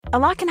A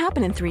lot can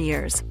happen in 3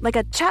 years, like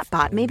a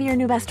chatbot may be your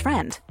new best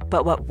friend.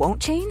 But what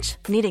won't change?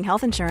 Needing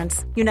health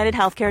insurance. United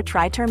Healthcare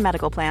Tri-Term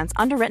Medical Plans,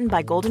 underwritten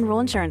by Golden Rule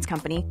Insurance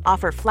Company,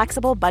 offer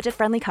flexible,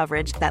 budget-friendly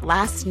coverage that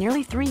lasts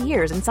nearly 3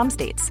 years in some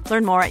states.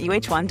 Learn more at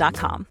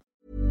uh1.com.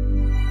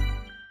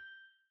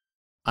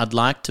 I'd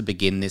like to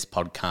begin this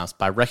podcast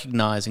by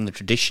recognising the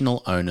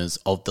traditional owners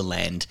of the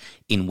land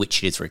in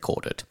which it is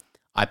recorded.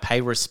 I pay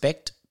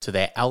respect to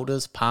their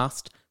elders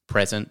past,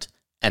 present,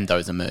 and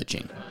those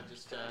emerging.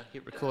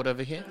 Hit record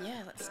over here?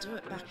 Yeah, let's do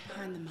it back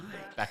behind the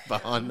mic. Back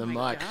behind the mic.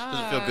 God. Does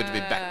it feel good to be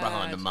back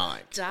behind the mic?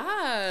 It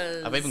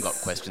does. I've even got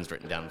questions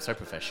written down. I'm so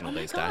professional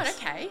these God, days.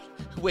 Okay.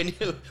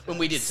 When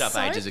we did stuff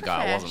ages ago,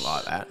 I wasn't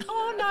like that.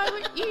 Oh no,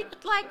 you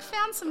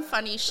found some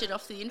funny shit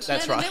off the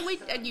internet. That's right. And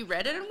then you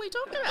read it and we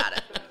talked about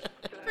it.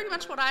 Pretty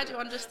much what I do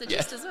on Just the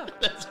Gist as well.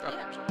 That's right.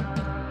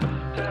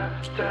 Yeah.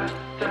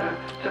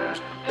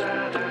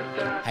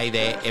 Hey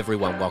there,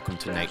 everyone. Welcome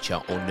to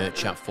Nature or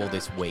Nurture for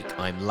this week.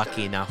 I'm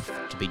lucky enough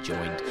to be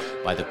joined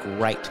by the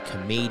great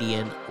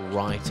comedian,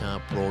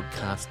 writer,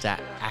 broadcaster,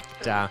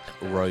 actor,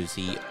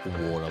 Rosie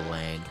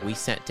Waterland. We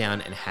sat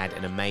down and had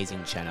an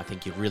amazing chat. I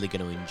think you're really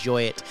going to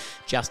enjoy it.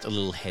 Just a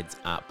little heads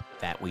up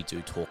that we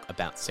do talk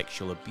about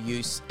sexual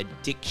abuse,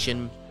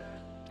 addiction,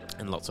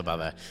 and lots of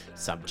other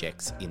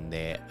subjects in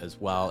there as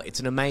well.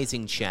 It's an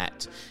amazing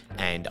chat,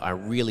 and I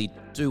really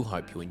do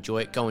hope you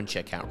enjoy it. Go and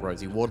check out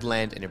Rosie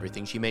Waterland and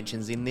everything she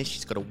mentions in this.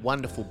 She's got a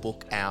wonderful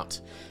book out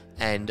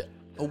and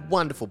a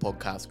wonderful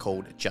podcast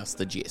called Just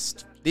the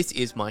Gist. This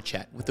is my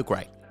chat with the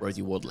great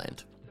Rosie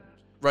Waterland.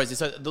 Rosie,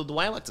 so the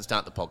way I like to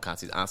start the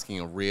podcast is asking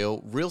a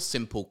real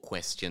simple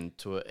question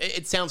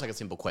it sounds like a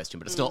simple question,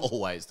 but it's not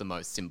always the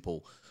most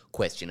simple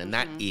question, and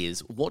that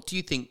is, what do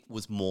you think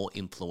was more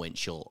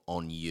influential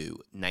on you,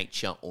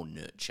 nature or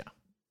nurture?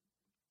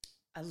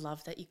 I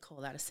love that you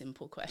call that a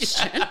simple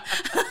question.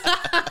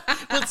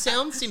 Well, it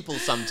sounds simple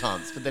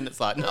sometimes, but then it's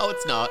like, no,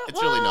 it's not.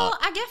 It's really not.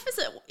 I guess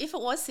if it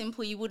was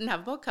simple, you wouldn't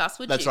have a podcast,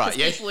 would That's you? right,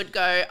 yeah. People would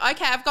go,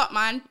 okay, I've got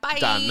mine, bye.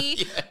 Done.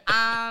 Yeah.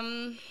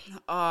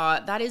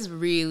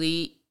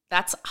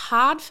 That's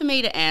hard for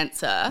me to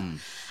answer.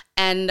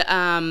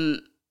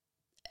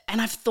 And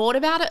I've thought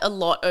about it a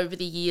lot over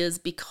the years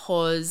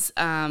because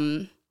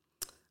I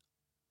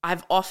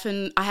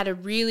had a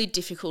really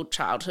difficult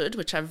childhood,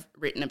 which I've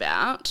written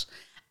about.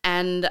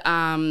 And,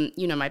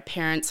 my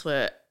parents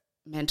were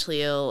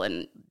mentally ill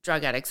and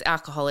drug addicts,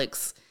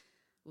 alcoholics.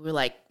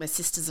 My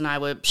sisters and I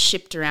were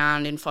shipped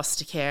around in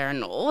foster care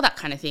and all that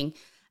kind of thing.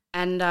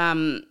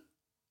 And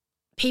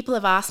people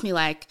have asked me,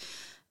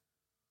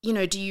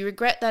 do you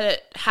regret that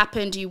it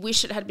happened? Do you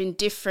wish it had been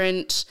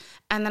different?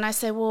 And then I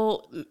say,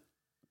 well,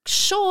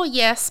 sure,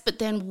 yes, but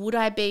then would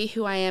I be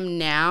who I am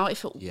now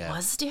if it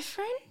was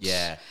different?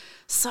 Yeah.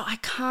 So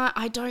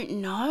I don't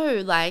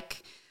know.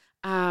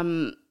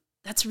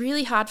 That's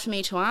really hard for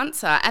me to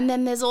answer. And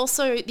then there's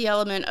also the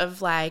element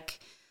of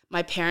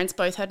my parents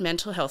both had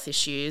mental health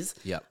issues.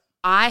 Yep.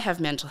 I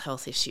have mental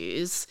health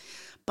issues,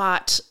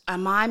 but are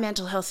my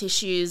mental health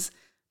issues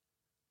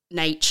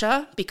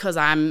nature because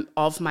I'm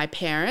of my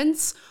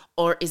parents,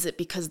 or is it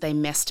because they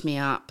messed me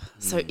up?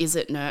 So is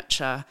it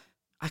nurture?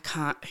 I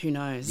can't, who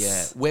knows?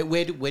 Yeah.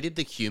 Where did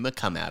the humour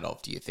come out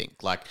of, do you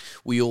think?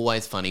 Were you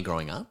always funny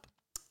growing up?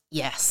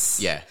 Yes.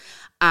 Yeah.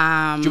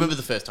 Do you remember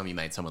the first time you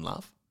made someone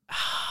laugh?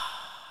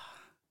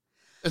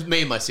 It's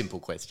me and my simple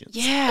questions.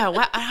 Yeah.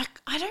 Well, I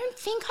don't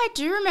think I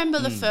do remember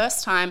the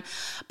first time,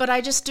 but I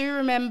just do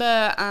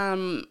remember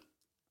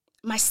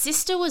my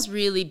sister was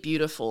really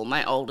beautiful.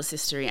 My older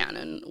sister,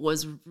 Rhiannon,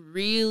 was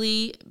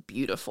really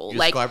beautiful. You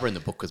describe her in the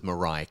book as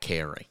Mariah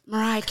Carey.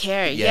 Mariah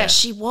Carey, yeah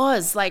she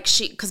was.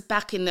 Because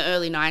back in the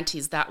early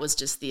 90s, that was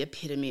just the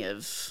epitome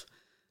of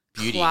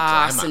beauty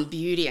class and and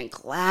beauty and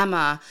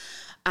glamour.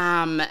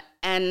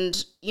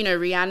 And,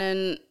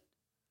 Rhiannon,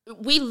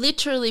 we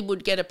literally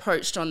would get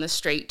approached on the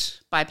street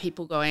by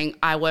people going,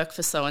 I work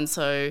for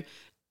so-and-so,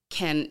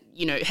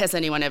 has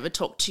anyone ever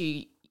talked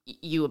to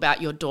you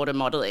about your daughter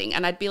modelling?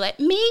 And I'd be like,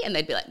 me? And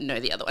they'd be like, no,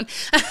 the other one.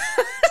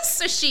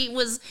 So she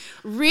was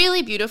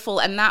really beautiful,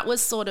 and that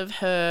was sort of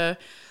her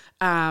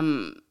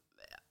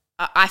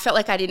I felt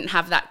like I didn't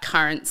have that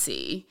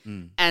currency.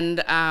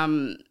 And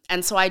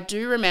so I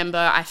do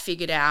remember I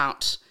figured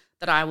out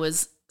that I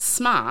was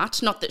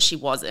smart, not that she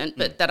wasn't,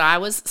 but that I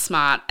was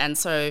smart. And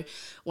so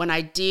when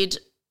I did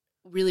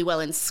really well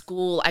in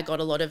school, I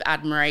got a lot of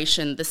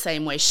admiration the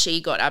same way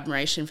she got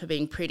admiration for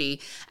being pretty.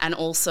 And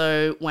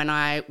also when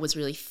I was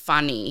really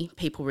funny,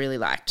 people really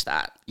liked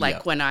that.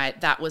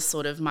 That was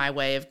sort of my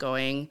way of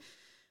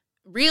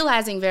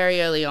realizing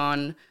very early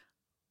on,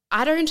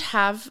 I don't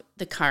have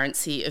the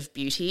currency of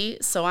beauty,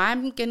 so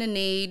I'm going to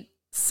need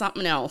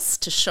something else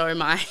to show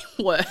my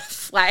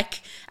worth. I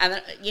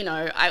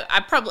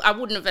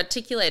wouldn't have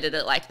articulated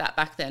it like that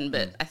back then,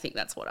 but I think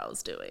that's what I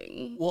was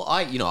doing. Well,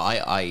 I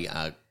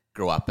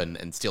grew up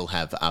and still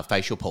have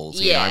facial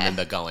palsy. Yeah. And I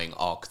remember going,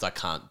 because I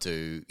can't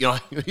do,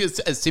 it's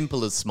as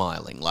simple as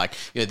smiling. Like,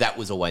 that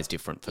was always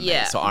different for me.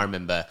 Yeah. So I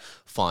remember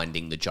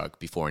finding the joke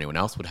before anyone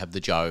else would have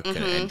the joke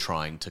and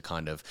trying to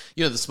kind of,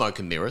 the smoke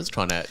and mirrors,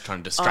 trying to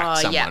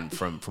distract someone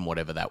from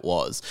whatever that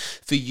was.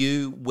 For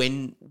you,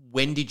 when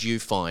did you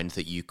find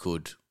that you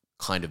could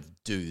kind of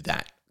do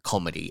that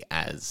comedy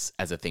as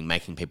a thing,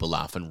 making people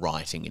laugh and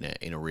writing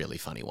in a really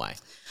funny way?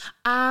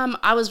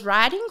 I was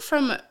writing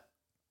from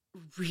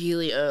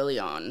really early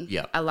on.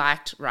 Yeah. I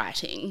liked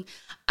writing.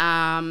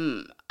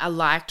 I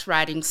liked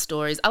writing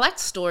stories. I liked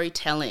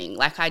storytelling.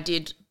 Like I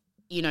did,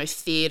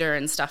 theatre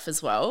and stuff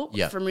as well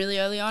from really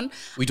early on.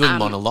 Were you doing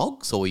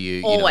monologues or were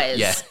you always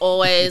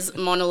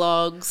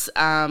monologues,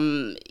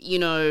 writing.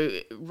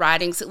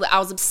 I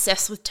was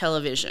obsessed with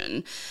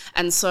television.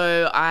 And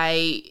so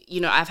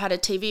I've had a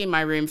TV in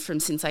my room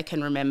since I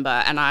can remember,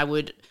 and I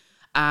would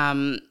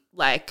VHS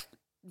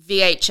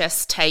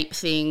tape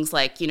things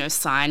like,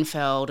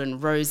 Seinfeld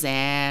and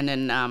Roseanne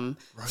and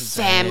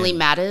Family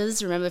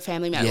Matters. Remember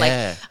Family Matters?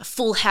 Yeah. Like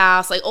Full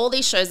House, like all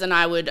these shows. And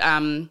I would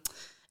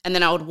and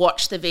then I would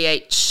watch the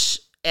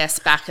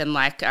VHS back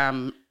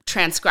and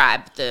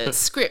transcribe the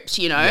script,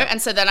 Yeah.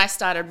 And so then I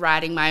started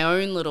writing my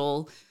own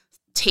little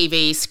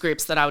TV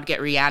scripts that I would get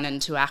Rhiannon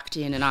to act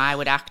in and I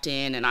would act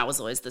in, and I was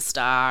always the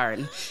star.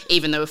 And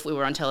even though if we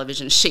were on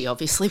television, she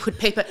obviously would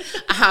be. But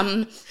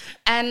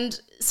and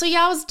so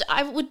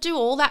I would do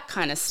all that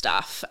kind of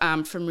stuff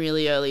from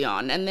really early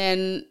on. And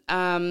then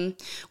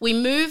we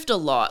moved a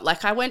lot.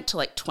 Like I went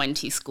to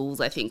 20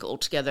 schools, I think,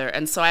 altogether.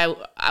 And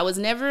so I was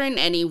never in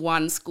any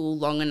one school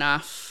long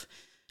enough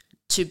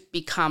to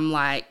become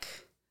like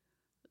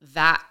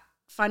that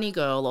funny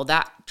girl or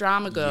that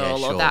drama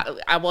girl or that.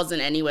 I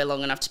wasn't anywhere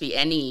long enough to be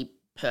any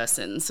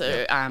person.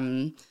 So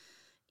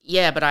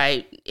but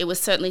it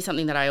was certainly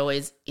something that I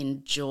always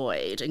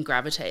enjoyed and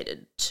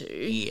gravitated to.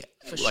 Yeah.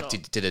 For sure.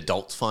 Did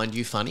adults find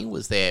you funny?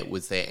 Was there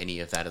any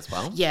of that as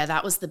well? Yeah,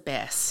 that was the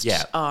best.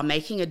 Yeah. Oh,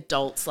 making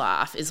adults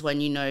laugh is when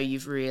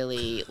you've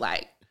really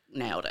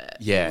nailed it.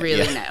 Yeah.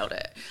 Really nailed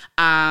it.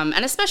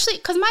 And especially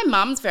because my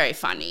mum's very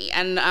funny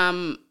and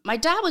my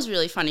dad was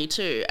really funny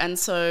too. And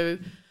so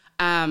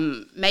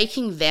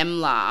making them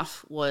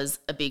laugh was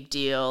a big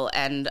deal.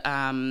 And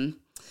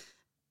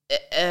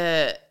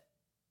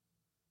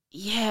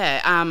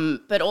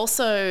but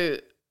also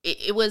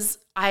it was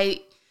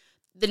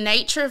the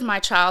nature of my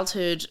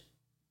childhood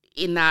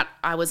in that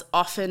I was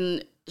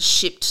often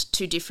shipped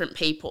to different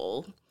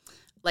people.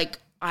 Like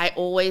I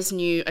always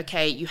knew,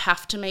 okay, you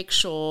have to make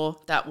sure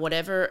that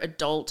whatever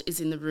adult is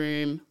in the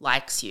room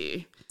likes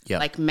you. Yeah.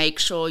 Like make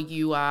sure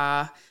you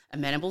are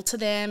amenable to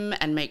them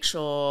and make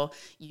sure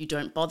you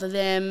don't bother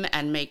them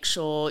and make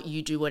sure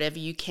you do whatever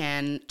you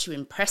can to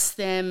impress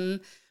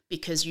them,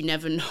 because you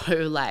never know,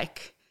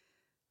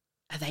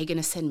 are they going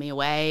to send me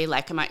away?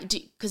 Like,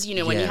 because,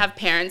 when you have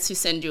parents who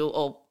send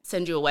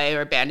you away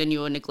or abandon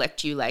you or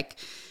neglect you,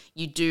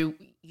 you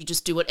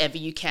just do whatever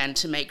you can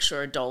to make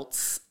sure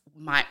adults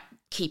might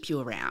keep you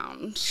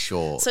around.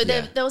 Sure. So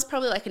there was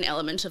probably an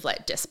element of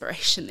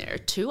desperation there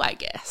too, I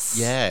guess.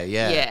 Yeah.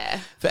 Yeah.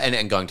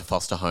 And going to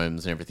foster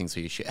homes and everything. So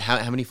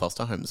how many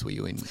foster homes were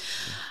you in?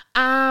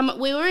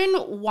 We were in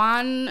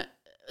one.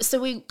 So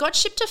we got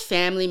shipped to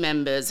family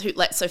members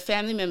so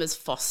family members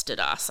fostered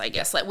us, I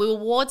guess. We were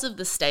wards of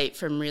the state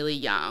from really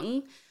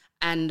young,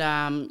 and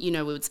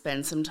we would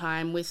spend some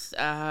time with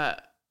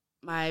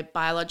my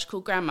biological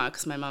grandma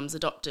because my mum's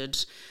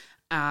adopted.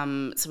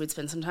 So we'd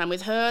spend some time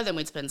with her, then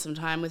we'd spend some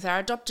time with our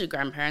adopted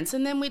grandparents,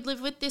 and then we'd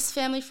live with this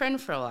family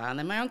friend for a while, and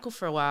then my uncle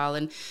for a while.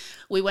 And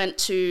we went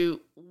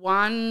to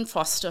one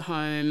foster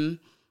home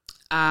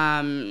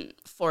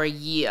for a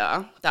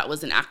year. That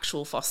was an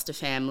actual foster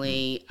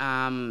family,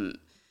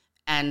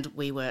 and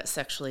we were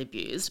sexually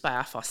abused by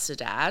our foster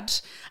dad.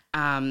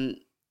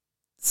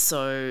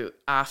 So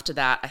after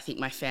that, I think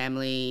my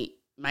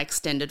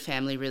extended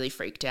family really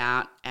freaked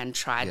out and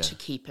tried to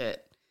keep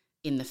it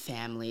in the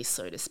family,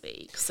 so to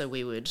speak. So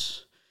we would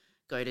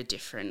go to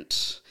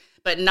different,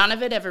 but none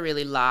of it ever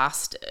really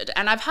lasted.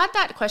 And I've had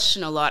that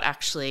question a lot,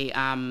 actually.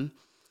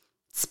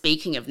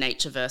 Speaking of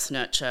nature versus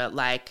nurture,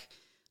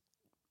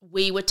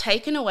 we were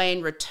taken away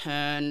and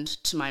returned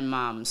to my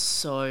mum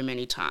so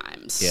many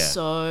times,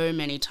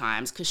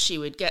 because she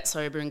would get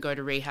sober and go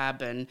to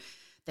rehab, and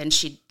then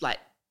she'd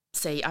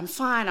say, I'm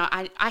fine,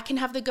 I can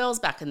have the girls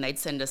back, and they'd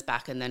send us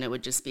back, and then it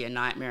would just be a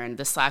nightmare, and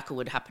the cycle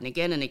would happen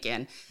again and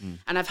again.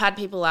 And I've had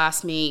people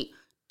ask me,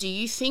 do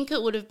you think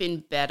it would have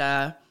been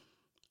better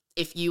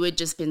if you had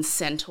just been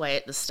sent away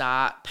at the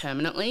start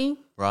permanently,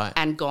 right,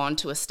 and gone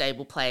to a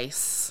stable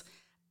place,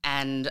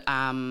 and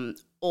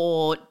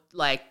or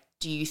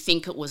do you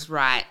think it was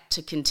right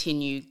to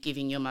continue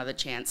giving your mother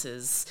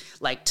chances,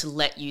 to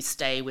let you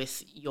stay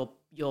with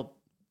your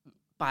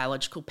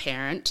biological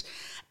parent?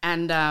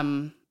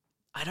 And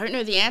I don't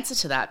know the answer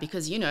to that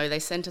because, they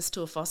sent us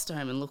to a foster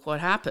home and look what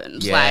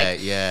happened.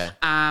 Yeah.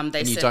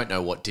 And you don't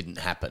know what didn't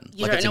happen.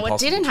 You don't know what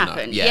didn't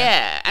happen.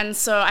 Yeah. And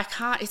so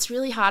it's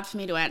really hard for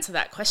me to answer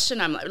that question.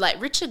 I'm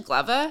like Richard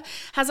Glover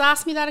has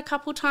asked me that a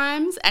couple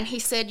times and he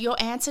said, your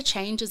answer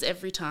changes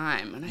every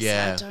time. And I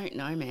said, I don't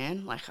know,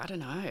 man. Like, I don't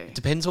know. It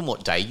depends on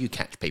what day you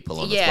catch people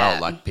on as well.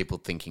 Like people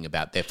thinking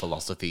about their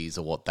philosophies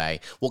or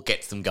what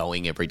gets them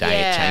going every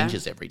day. It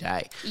changes every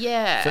day.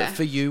 Yeah.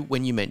 For you,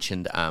 when you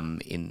mentioned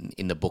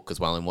in the book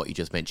as well and what you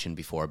just mentioned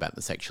before about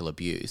the sexual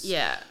abuse.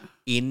 Yeah.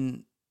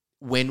 When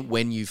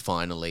you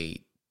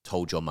finally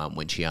told your mum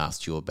when she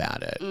asked you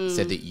about it,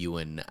 said that you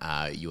and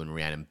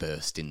Rhiannon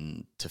burst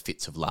into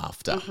fits of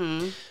laughter.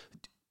 Mm-hmm.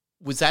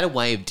 Was that a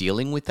way of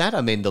dealing with that? I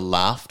mean, the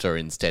laughter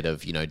instead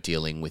of,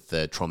 dealing with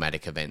the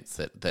traumatic events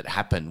that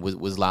happened,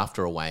 was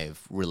laughter a way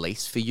of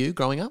release for you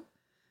growing up?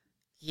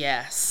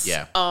 Yes.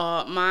 Yeah.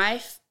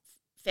 My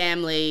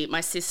family,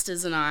 my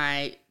sisters and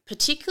I,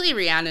 particularly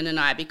Rhiannon and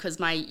I, because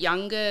I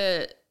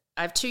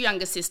have two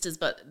younger sisters,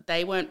 but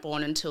they weren't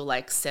born until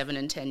like 7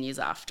 and 10 years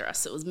after us.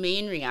 So it was me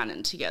and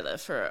Rhiannon together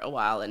for a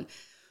while, and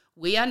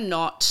we are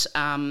not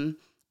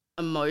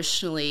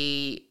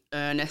emotionally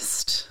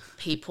earnest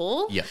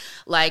people. Yeah.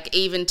 Like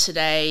even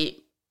today,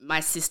 my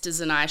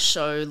sisters and I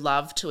show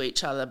love to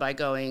each other by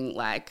going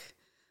like,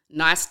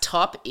 nice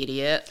top,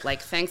 idiot.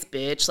 Like, thanks,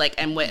 bitch. Like,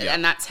 and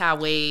that's how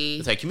we...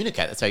 That's how you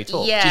communicate. That's how you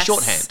talk. Yes. It's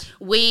your shorthand.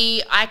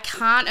 I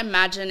can't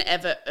imagine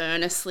ever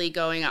earnestly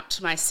going up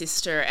to my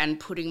sister and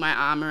putting my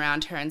arm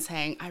around her and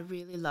saying, I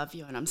really love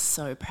you and I'm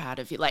so proud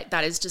of you. Like,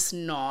 that is just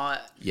not...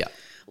 Yeah.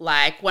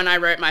 Like, when I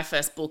wrote my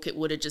first book, it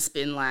would have just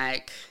been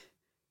like,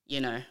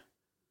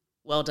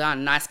 well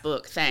done, nice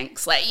book,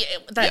 thanks. Like,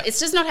 it's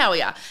just not how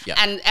we are. Yeah.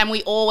 And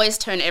we always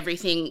turn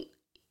everything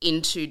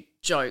into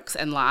jokes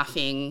and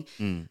laughing.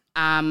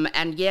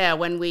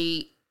 When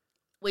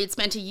we'd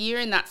spent a year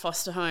in that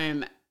foster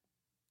home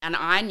and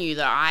I knew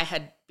that I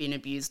had been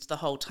abused the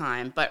whole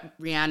time, but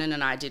Rhiannon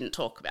and I didn't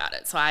talk about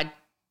it. So I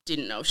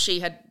didn't know if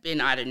she had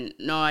been, I didn't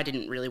know, I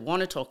didn't really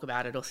want to talk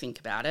about it or think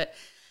about it.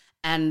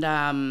 And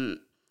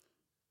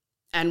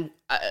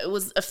it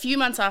was a few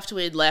months after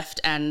we'd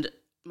left and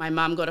my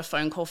mum got a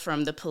phone call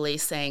from the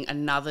police saying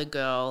another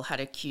girl had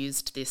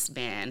accused this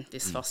man,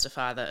 this foster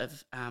father,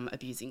 of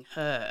abusing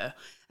her.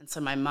 And so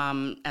my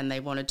mum, and they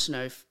wanted to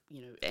know if,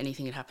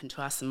 anything had happened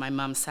to us. And my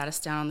mum sat us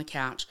down on the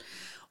couch.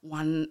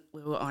 We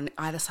were on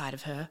either side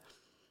of her.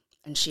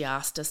 And she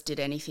asked us, did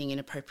anything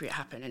inappropriate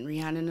happen? And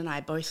Rhiannon and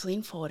I both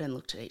leaned forward and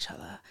looked at each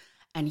other.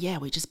 And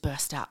we just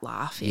burst out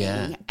laughing.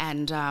 Yeah.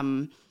 And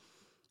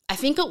I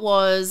think it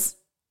was,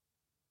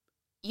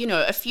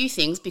 a few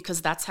things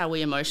because that's how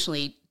we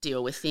emotionally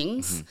deal with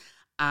things.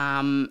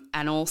 Mm-hmm.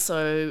 And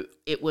also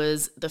it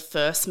was the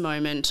first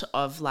moment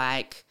of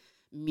like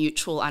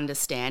mutual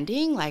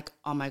understanding, like,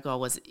 oh my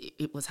God,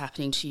 it was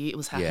happening to you, it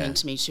was happening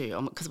to me too,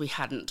 because we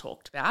hadn't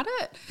talked about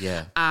it.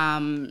 Yeah.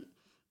 And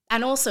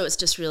also it's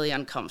just really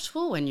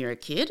uncomfortable when you're a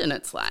kid and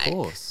it's like, of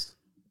course,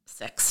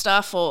 sex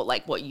stuff or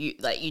like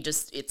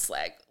it's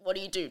like, what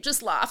do you do?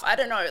 Just laugh. I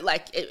don't know.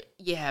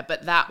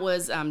 But that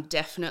was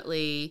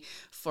definitely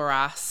for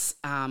us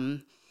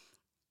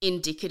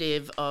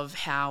indicative of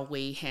how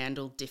we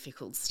handle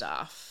difficult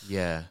stuff.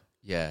 Yeah.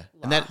 Yeah.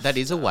 And that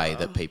is a way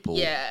that people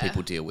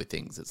deal with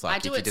things. It's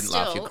like if you didn't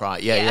laugh, you cry.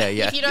 Yeah.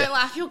 If you don't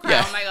laugh, you'll cry.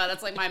 Yeah. Oh my God,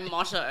 that's like my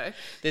motto.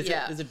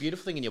 There's a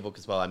beautiful thing in your book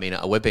as well. I mean,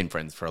 we've been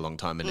friends for a long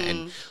time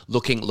and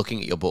looking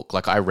at your book,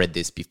 like I read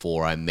this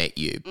before I met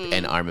you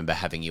and I remember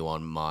having you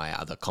on my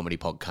other comedy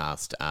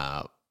podcast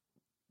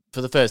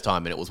for the first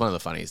time, and it was one of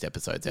the funniest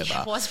episodes ever.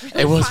 Yeah, it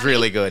was funny.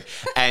 Really good.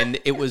 And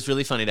it was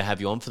really funny to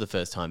have you on for the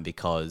first time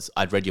because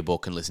I'd read your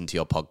book and listened to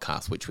your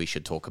podcast, which we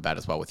should talk about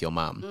as well with your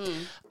mum.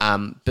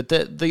 But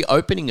the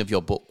opening of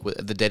your book,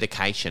 the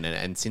dedication,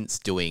 and since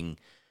doing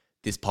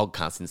this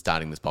podcast and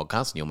starting this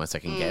podcast, and you're my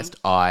second guest,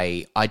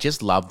 I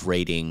just loved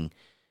reading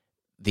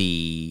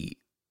the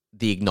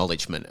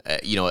acknowledgement,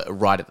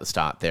 right at the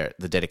start there,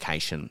 the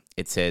dedication.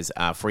 It says,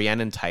 for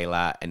Rhiannon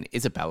Taylor and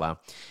Isabella,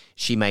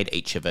 she made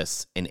each of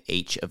us, and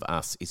each of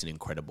us is an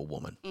incredible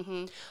woman.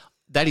 Mm-hmm.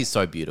 That is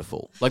so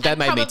beautiful. Like that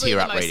made me tear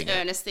up reading it. Probably the most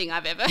earnest thing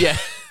I've ever. Yeah,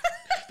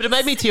 but it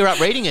made me tear up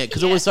reading it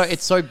because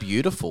it's so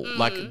beautiful.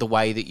 Like the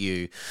way that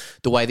you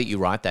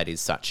write that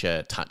is such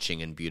a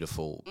touching and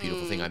beautiful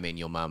thing. I mean,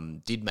 your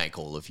mum did make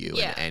all of you,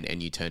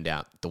 and you turned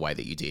out the way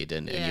that you did,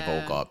 and you've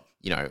all got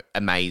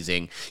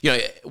amazing.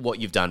 What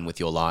you've done with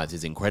your lives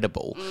is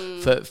incredible.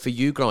 For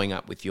you growing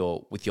up with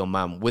your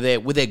mum, were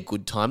there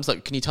good times?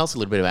 Like, can you tell us a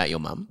little bit about your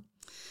mum?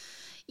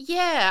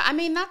 Yeah, I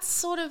mean, that's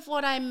sort of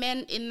what I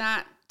meant in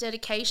that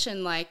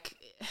dedication. Like,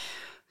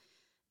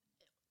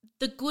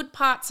 the good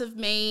parts of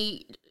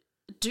me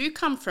do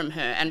come from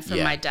her and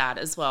from my dad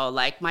as well.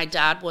 Like, my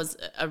dad was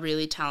a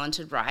really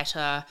talented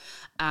writer,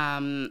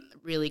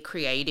 really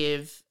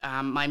creative.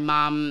 My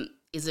mum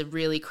is a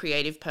really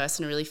creative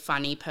person, a really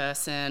funny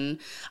person.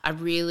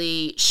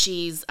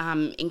 She's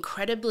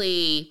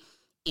incredibly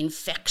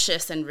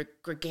infectious and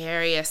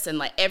gregarious, and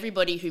like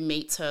everybody who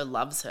meets her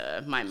loves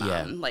her. My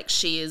mum, like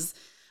she is,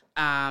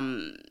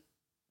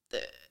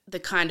 the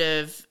kind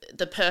of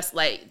the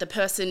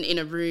person in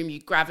a room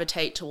you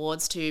gravitate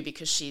towards to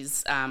because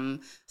she's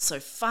so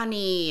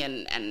funny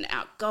and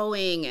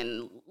outgoing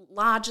and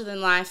larger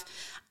than life.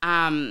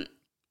 And,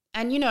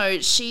 you know,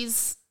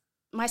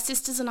 my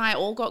sisters and I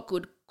all got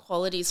good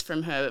qualities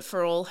from her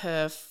for all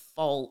her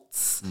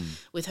faults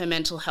with her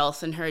mental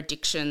health and her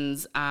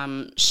addictions.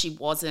 She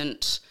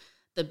wasn't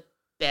the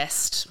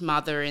best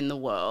mother in the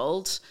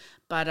world,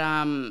 but,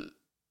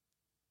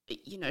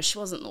 you know, she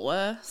wasn't the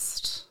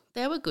worst.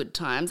 There were good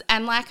times.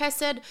 And like I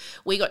said,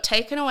 we got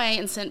taken away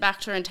and sent back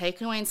to her and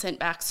taken away and sent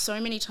back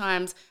so many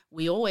times.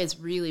 We always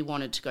really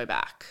wanted to go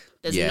back.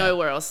 There's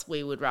nowhere else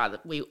we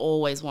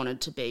always wanted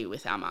to be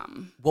with our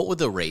mum. What were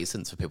the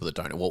reasons, for people that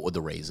don't know, what were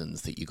the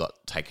reasons that you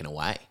got taken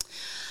away?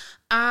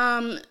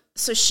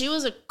 So she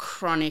was a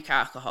chronic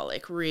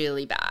alcoholic,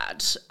 really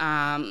bad.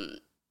 My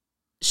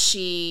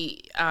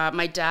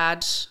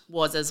dad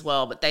was as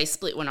well, but they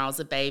split when I was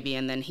a baby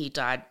and then he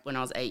died when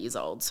I was 8 years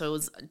old. So it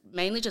was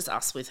mainly just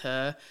us with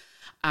her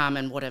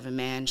and whatever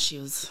man she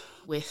was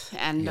with.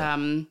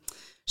 And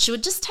she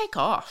would just take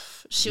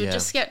off. She would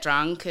just get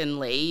drunk and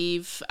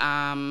leave.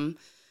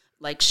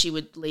 Like she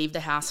would leave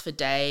the house for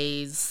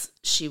days.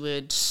 She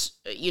would,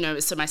 you know,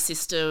 so my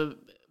sister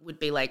would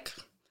be like,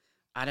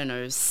 I don't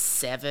know,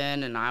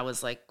 7 and I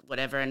was like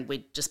whatever, and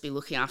we'd just be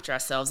looking after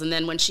ourselves. And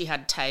then when she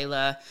had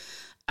Taylor,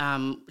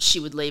 she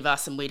would leave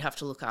us and we'd have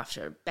to look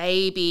after a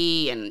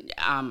baby. And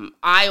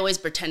I always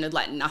pretended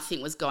like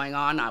nothing was going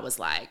on. I was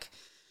like,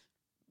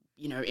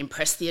 you know,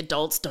 impress the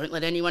adults, don't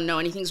let anyone know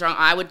anything's wrong.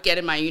 I would get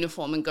in my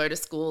uniform and go to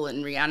school,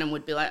 and Rhiannon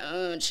would be like,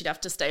 oh, and she'd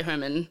have to stay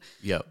home and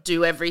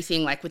do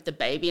everything like with the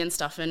baby and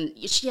stuff. And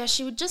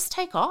she would just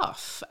take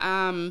off.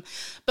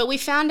 But we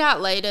found out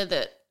later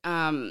that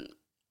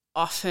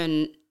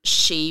often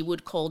she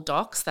would call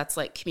docs, that's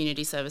like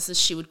community services,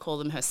 she would call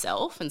them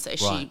herself and say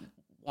she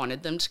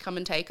wanted them to come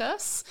and take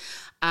us,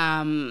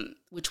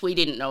 which we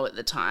didn't know at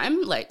the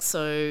time. Like,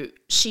 so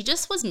she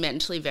just was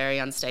mentally very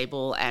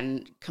unstable,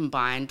 and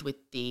combined with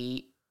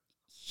the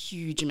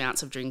huge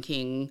amounts of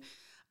drinking,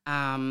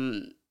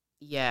 wasn't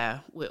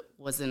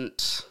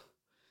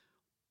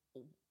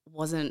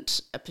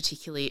a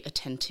particularly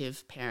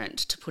attentive parent,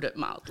 to put it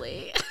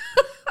mildly.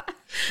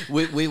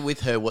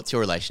 With her, what's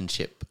your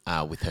relationship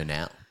with her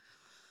now?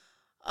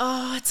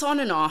 Oh, it's on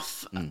and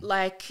off.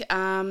 Like,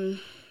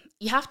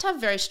 you have to have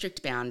very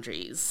strict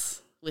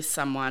boundaries with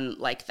someone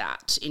like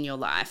that in your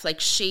life. Like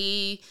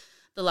she,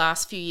 the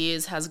last few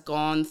years, has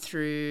gone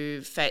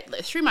through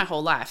my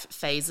whole life,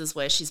 phases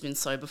where she's been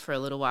sober for a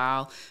little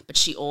while, but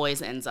she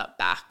always ends up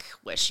back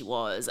where she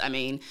was. I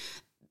mean,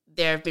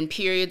 there have been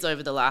periods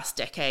over the last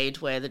decade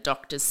where the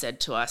doctors said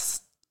to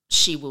us,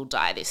 she will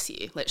die this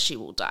year, she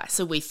will die.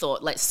 So we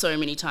thought, like, so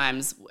many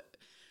times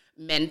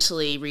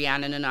mentally,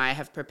 Rhiannon and I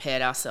have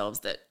prepared ourselves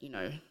that, you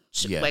know,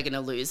 we're going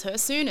to lose her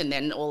soon. And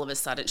then all of a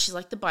sudden, she's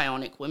like the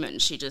bionic woman.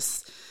 She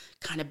just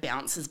kind of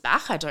bounces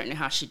back. I don't know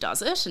how she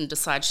does it, and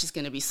decides she's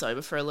going to be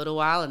sober for a little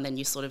while. And then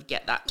you sort of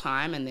get that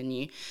time, and then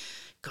you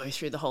go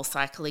through the whole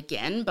cycle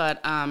again.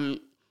 But I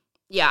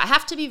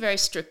have to be very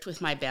strict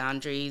with my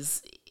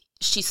boundaries.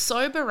 She's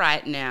sober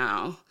right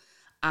now.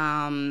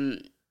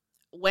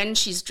 When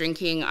she's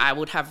drinking, I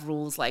would have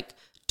rules like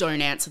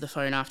don't answer the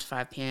phone after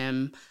 5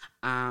 p.m.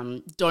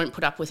 Don't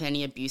put up with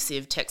any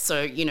abusive text.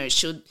 So, you know,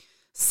 she'll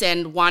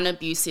send one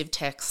abusive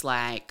text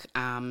like,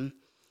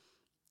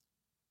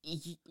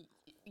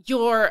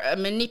 you're a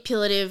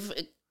manipulative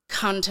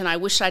cunt and I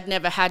wish I'd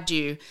never had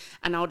you.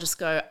 And I'll just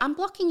go, I'm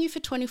blocking you for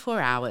 24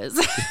 hours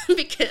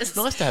because it's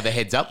nice to have a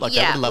heads up like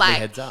that. Would love a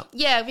heads up.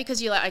 Yeah, because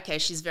you're like, okay,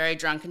 she's very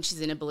drunk and she's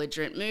in a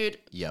belligerent mood.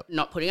 Yep.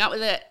 Not putting up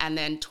with it. And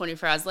then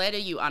 24 hours later,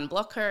 you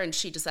unblock her and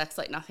she just acts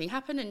like nothing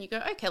happened. And you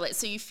go, okay,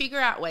 so you figure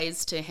out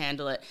ways to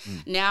handle it.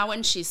 Now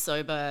when she's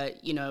sober,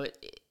 you know,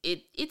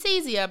 it's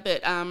easier.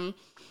 But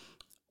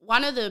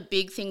one of the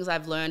big things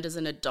I've learned as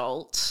an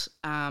adult,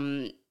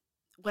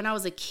 when I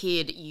was a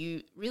kid,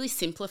 you really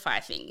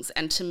simplify things.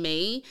 And to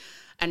me,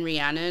 and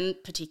Rhiannon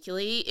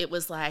particularly, it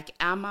was like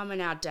our mum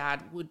and our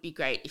dad would be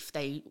great if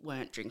they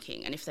weren't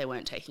drinking and if they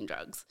weren't taking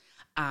drugs.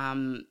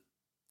 And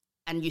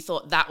you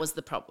thought that was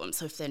the problem.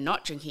 So if they're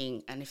not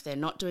drinking and if they're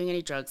not doing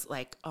any drugs,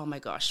 like, oh my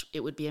gosh, it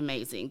would be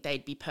amazing.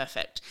 They'd be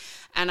perfect.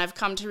 And I've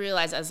come to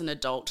realize as an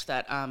adult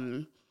that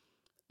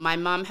my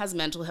mum has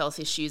mental health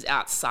issues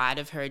outside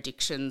of her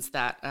addictions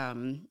that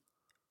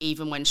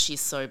even when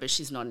she's sober,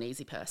 she's not an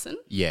easy person.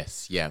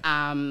 Yes,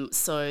 yeah.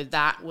 So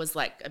that was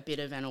like a bit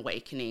of an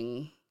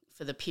awakening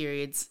for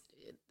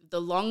the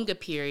longer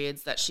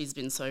periods that she's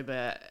been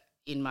sober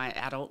in my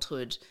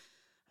adulthood.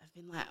 I've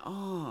been like,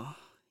 oh,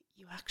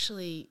 you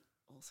actually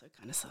also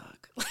kind of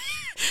suck.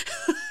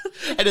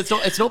 And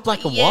it's not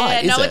black and white,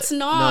 is it? No, it's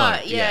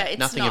not. No, yeah, it's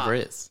nothing not. ever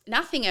is.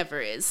 Nothing ever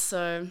is.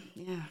 So,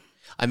 yeah.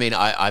 I mean,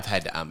 I've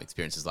had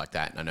experiences like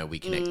that, and I know we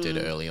connected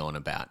early on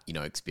about, you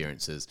know,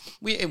 experiences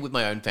with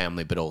my own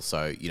family, but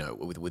also, you know,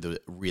 with a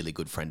really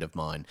good friend of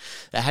mine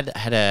that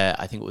had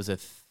I think it was a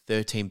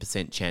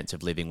 13% chance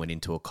of living, went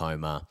into a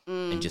coma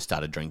and just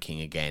started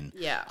drinking again.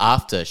 Yeah.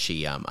 After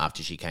she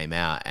came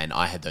out, and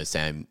I had those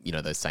same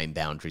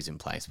boundaries in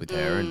place with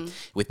her and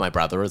with my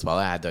brother as well.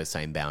 I had those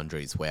same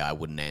boundaries where I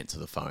wouldn't answer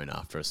the phone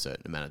after a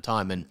certain amount of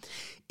time. And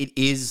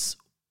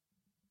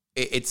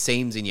it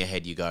seems in your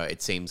head, you go,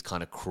 it seems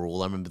kind of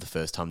cruel. I remember the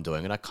first time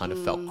doing it, I kind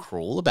of felt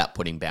cruel about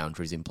putting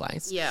boundaries in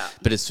place. Yeah.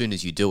 But as soon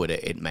as you do it,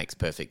 it makes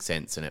perfect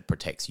sense and it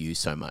protects you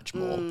so much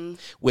more.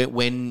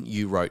 When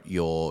you wrote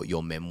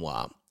your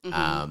memoir,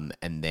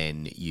 and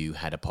then you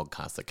had a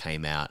podcast that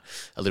came out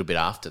a little bit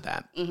after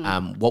that.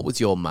 What was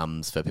your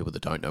mum's, for people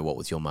that don't know, what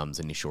was your mum's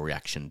initial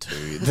reaction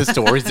to the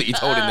stories that you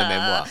told in the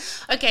memoir?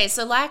 Okay,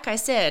 so like I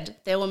said,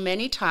 there were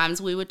many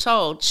times we were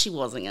told she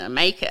wasn't going to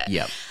make it.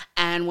 Yep.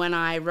 And when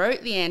I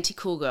wrote The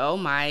Anti-Cool Girl,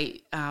 my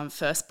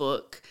first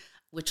book,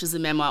 which was a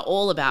memoir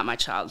all about my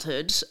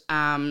childhood,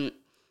 I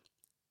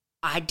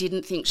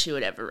didn't think she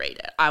would ever read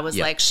it. I was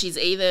like, she's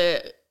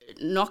either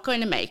not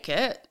going to make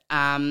it,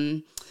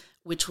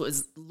 which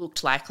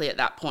looked likely at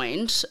that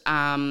point.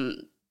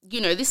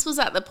 This was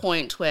at the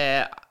point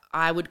where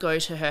I would go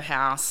to her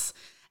house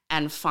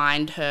and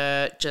find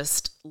her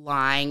just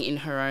lying in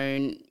her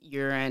own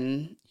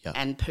urine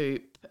and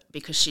poop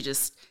because she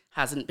just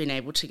hasn't been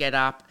able to get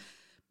up,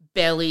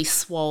 belly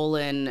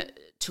swollen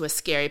to a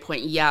scary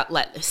point,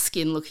 like the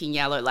skin looking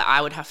yellow. Like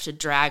I would have to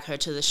drag her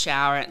to the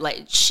shower.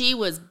 Like she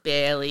was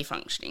barely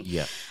functioning.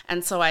 Yeah.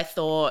 And so I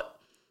thought,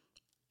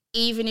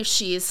 even if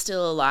she is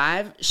still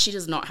alive, she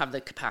does not have the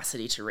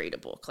capacity to read a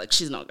book. Like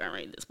she's not going to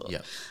read this book.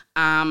 Yep.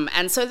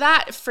 And so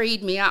that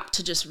freed me up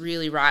to just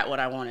really write what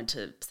I wanted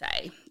to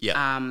say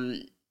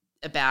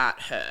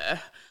about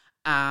her,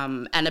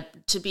 and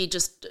to be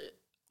just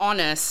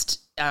honest,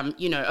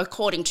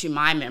 according to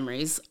my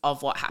memories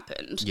of what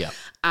happened. Yeah.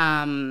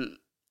 And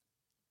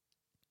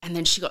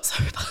then she got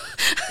sober.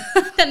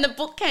 Then the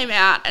book came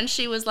out and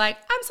she was like,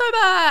 I'm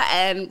sober,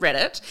 and read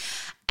it.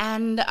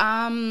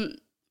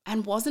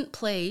 And wasn't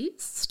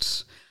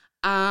pleased.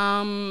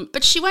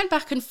 But she went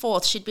back and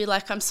forth. She'd be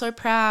like, I'm so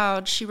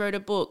proud she wrote a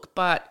book,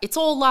 but it's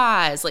all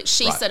lies. Like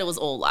she said it was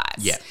all lies.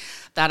 Yeah.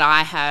 That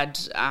I had,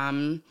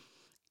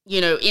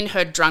 in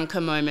her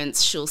drunker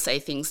moments, she'll say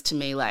things to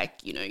me like,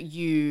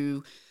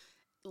 you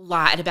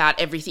lied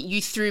about everything.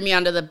 You threw me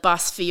under the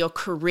bus for your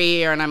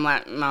career. And I'm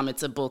like, Mum,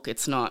 it's a book.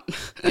 It's not,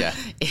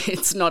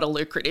 it's not a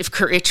lucrative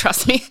career.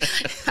 Trust me.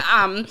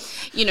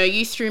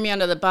 You threw me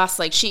under the bus.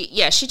 Like she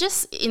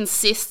just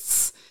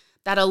insists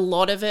that a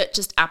lot of it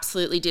just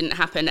absolutely didn't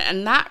happen.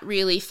 And that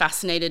really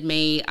fascinated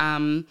me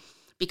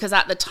because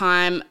at the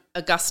time,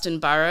 Augustine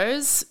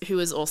Burroughs, who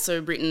has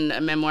also written a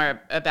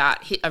memoir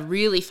a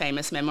really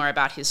famous memoir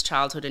about his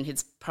childhood and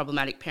his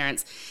problematic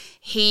parents,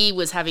 he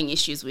was having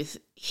issues with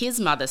his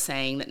mother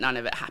saying that none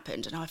of it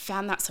happened. And I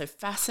found that so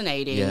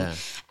fascinating. Yeah.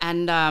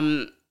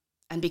 And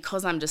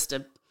because I'm just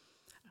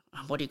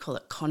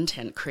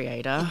content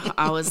creator,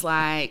 I was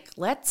like,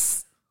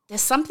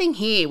 there's something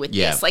here with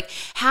this. Like,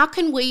 how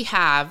can we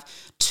have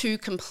two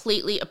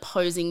completely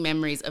opposing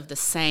memories of the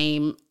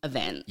same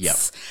events? Yep.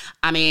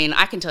 I mean,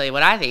 I can tell you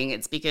what I think.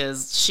 It's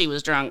because she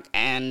was drunk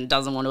and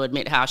doesn't want to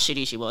admit how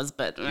shitty she was.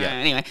 But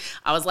anyway,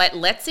 I was like,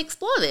 let's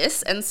explore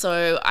this. And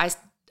so I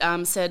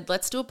said,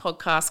 let's do a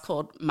podcast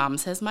called Mum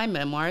Says My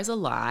Memoir is a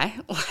Lie.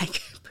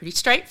 Like, pretty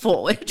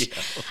straightforward.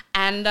 Yeah.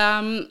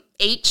 And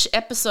each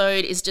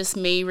episode is just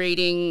me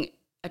reading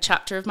a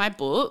chapter of my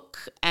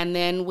book, and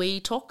then we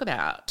talk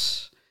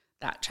about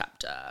that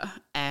chapter.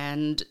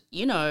 And,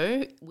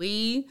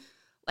 we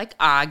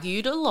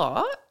argued a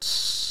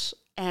lot,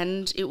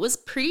 and it was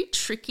pretty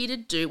tricky to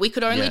do. We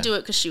could only do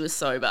it because she was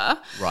sober.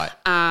 Right.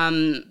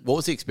 What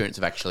was the experience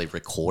of actually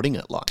recording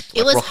it like?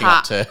 It was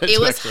hard. It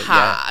was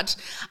hard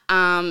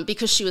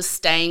because she was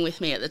staying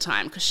with me at the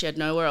time because she had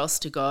nowhere else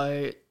to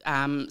go.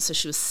 So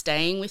she was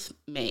staying with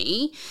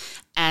me,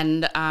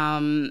 and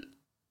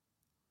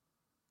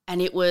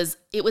it was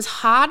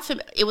hard for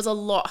me. It was a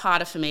lot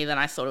harder for me than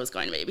I thought it was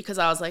going to be because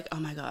I was like, oh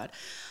my God,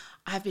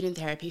 I've been in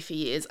therapy for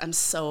years. I'm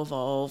so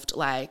evolved.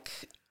 Like,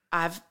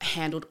 I've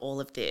handled all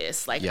of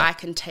this. Like, I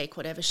can take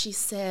whatever she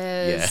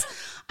says. Yeah.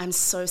 I'm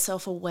so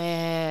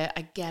self-aware.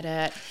 I get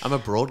it. I'm a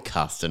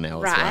broadcaster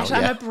now as well. Right,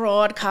 I'm a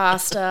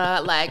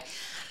broadcaster.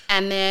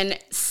 And then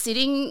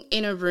sitting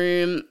in a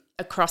room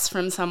across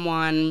from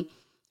someone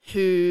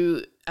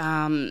who,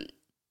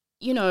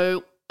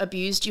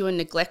 abused you and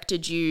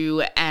neglected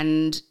you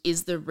and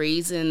is the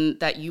reason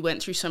that you went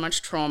through so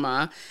much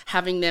trauma,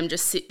 having them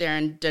just sit there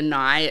and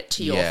deny it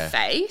to your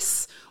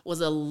face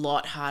was a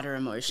lot harder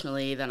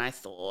emotionally than I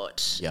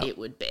thought it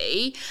would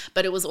be.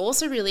 But it was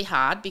also really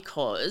hard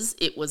because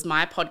it was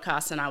my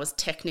podcast and I was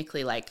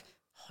technically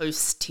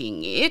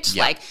hosting it.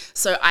 Yep.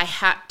 So I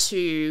had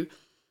to,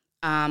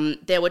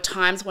 there were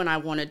times when I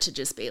wanted to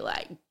just be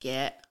like,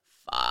 get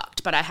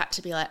fucked. But I had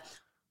to be like,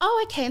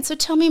 oh, okay, and so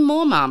tell me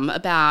more, Mum,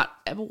 about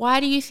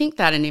why do you think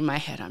that? And in my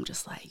head, I'm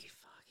just like, you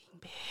fucking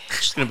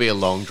It's going to be a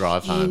long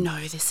drive home. You know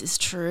this is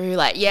true.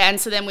 Like, yeah, and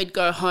so then we'd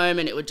go home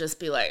and it would just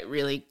be like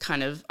really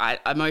kind of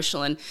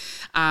emotional. And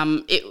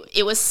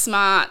it was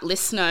smart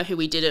listener who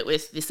we did it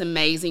with, this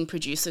amazing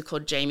producer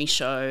called Jamie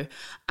Show.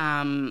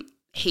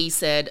 He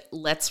said,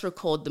 let's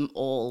record them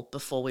all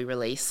before we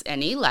release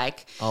any.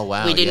 Like, oh,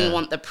 wow, we didn't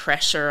want the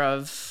pressure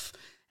of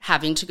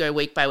having to go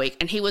week by week.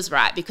 And he was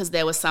right, because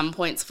there were some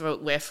points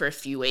where for a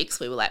few weeks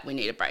we were like, we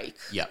need a break.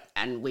 Yeah.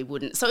 And we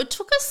wouldn't. So it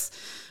took us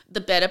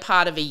the better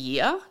part of a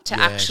year to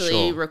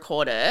actually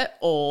record it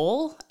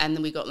all. And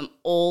then we got them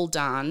all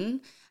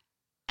done.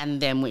 And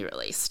then we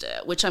released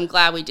it, which I'm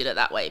glad we did it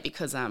that way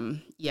because,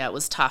 it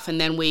was tough. And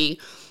then we're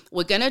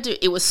going to do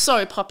 – it was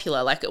so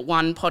popular, like at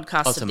one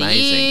podcast of the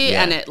year,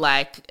 and it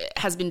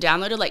has been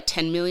downloaded like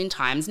 10 million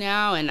times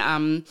now.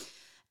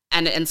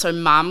 And so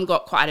Mum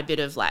got quite a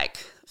bit of like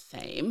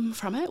fame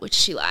from it, which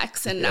she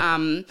likes.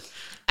 And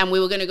we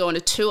were going to go on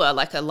a tour,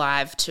 like a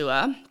live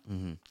tour.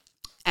 Mm-hmm.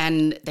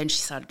 And then she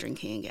started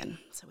drinking again.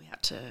 So we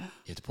had to –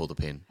 You had to pull the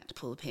pin.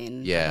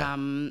 Yeah.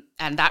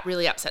 And that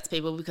really upsets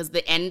people because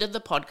the end of the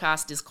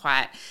podcast is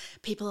quite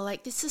 – people are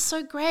like, this is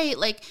so great.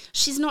 Like,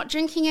 she's not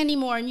drinking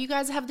anymore and you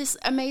guys have this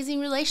amazing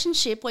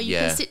relationship where you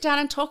can sit down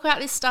and talk about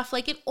this stuff.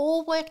 Like, it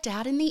all worked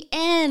out in the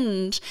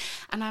end.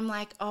 And I'm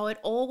like, oh, it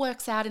all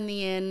works out in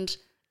the end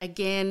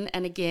again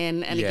and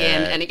again and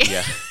again and again.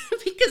 Yeah.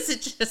 Because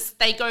it just –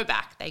 they go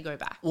back.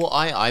 Well,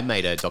 I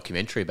made a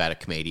documentary about a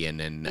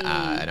comedian and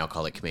an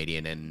alcoholic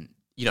comedian, and,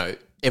 you know,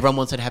 everyone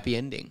wants a happy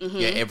ending. Mm-hmm.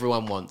 Yeah,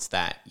 everyone wants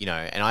that, you know,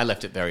 and I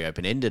left it very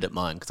open-ended at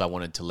mine because I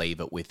wanted to leave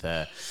it with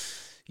a,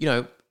 you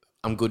know,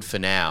 I'm good for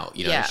now,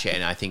 you know,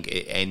 and I think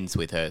it ends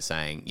with her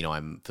saying, you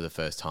know, for the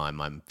first time,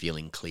 I'm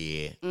feeling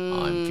clear,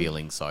 I'm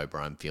feeling sober,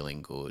 I'm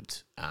feeling good.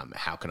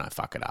 How can I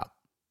fuck it up?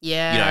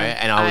 Yeah. You know,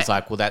 and I was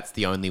like, well, that's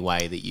the only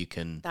way that you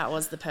can. That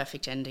was the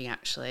perfect ending,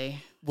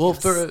 actually. Well,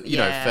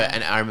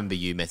 and I remember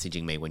you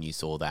messaging me when you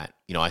saw that.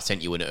 You know, I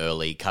sent you an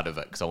early cut of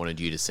it because I wanted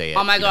you to see it.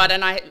 Oh my God.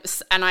 And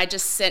I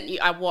just sent you,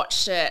 I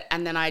watched it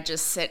and then I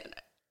just sent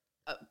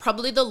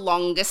probably the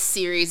longest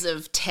series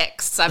of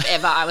texts I've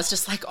ever. I was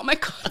just like, oh my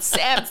God,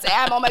 Sam,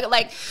 oh my God.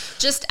 Like,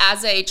 just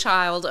as a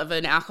child of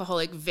an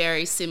alcoholic,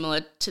 very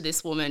similar to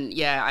this woman.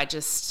 Yeah, I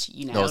just,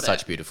 you know. Those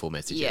such beautiful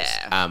messages.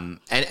 Yeah.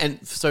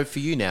 And so for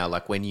you now,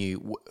 like when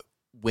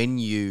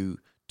you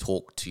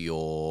talk to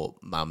your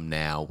mum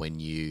now, when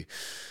you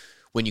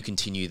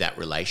continue that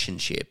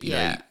relationship, you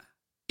know,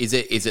 is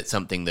it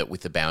something that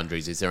with the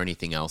boundaries, is there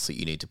anything else that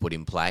you need to put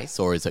in place,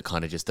 or is it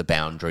kind of just the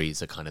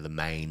boundaries are kind of the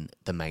main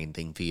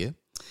thing for you?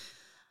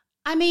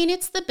 I mean,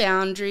 it's the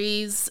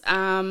boundaries.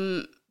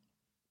 I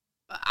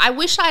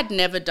wish I'd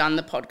never done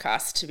the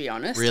podcast, to be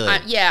honest. Really?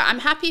 I'm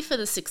happy for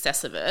the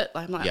success of it.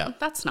 I'm like, oh,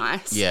 that's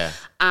nice. Yeah.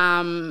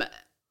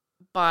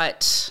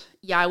 But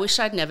yeah, I wish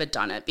I'd never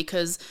done it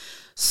because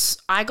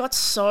I got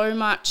so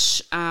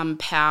much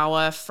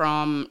power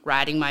from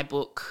writing my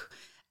book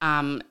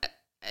and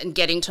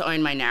getting to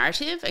own my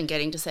narrative and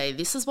getting to say,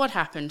 this is what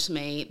happened to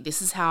me,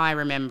 this is how I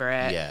remember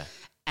it. Yeah.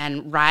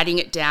 And writing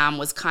it down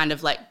was kind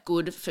of like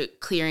good for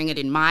clearing it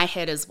in my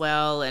head as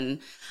well.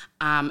 And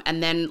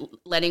then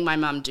letting my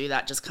mum do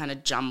that just kind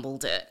of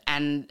jumbled it.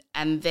 And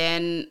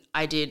then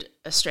I did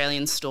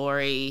Australian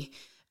Story,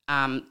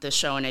 the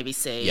show on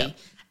ABC,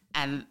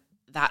 and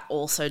that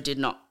also did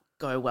not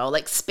go well.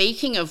 Like,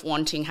 speaking of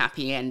wanting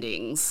happy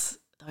endings,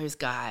 those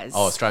guys.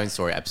 Oh, Australian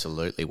Story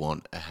absolutely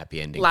want a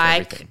happy ending for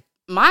everything.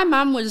 My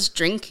mum was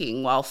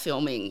drinking while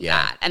filming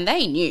that, and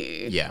they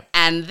knew. Yeah.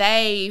 And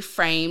they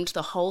framed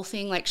the whole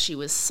thing like she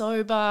was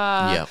sober.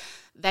 Yeah.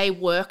 They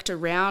worked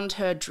around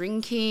her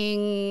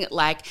drinking.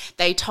 Like,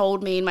 they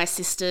told me and my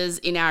sisters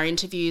in our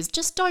interviews,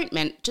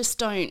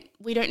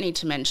 we don't need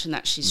to mention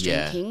that she's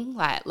drinking.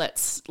 Like,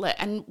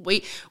 and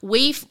we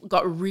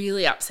got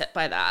really upset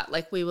by that.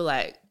 Like, we were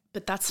like,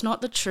 but that's not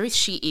the truth.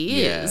 She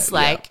is.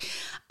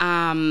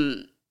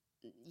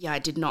 I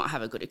did not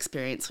have a good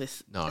experience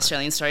with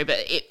Australian Story,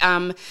 but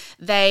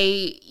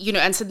they, you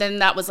know, and so then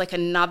that was like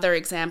another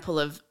example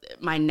of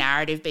my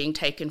narrative being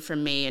taken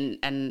from me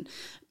and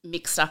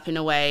mixed up in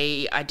a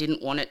way I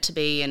didn't want it to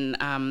be. And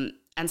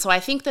so I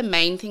think the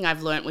main thing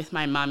I've learnt with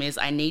my mum is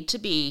I need to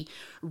be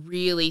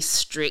really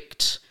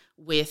strict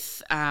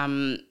with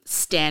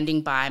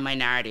standing by my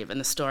narrative and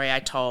the story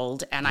I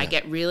told. And I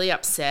get really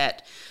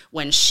upset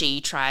when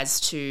she tries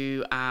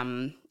to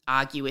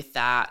argue with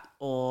that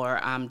or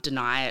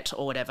deny it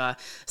or whatever.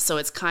 So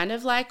it's kind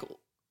of like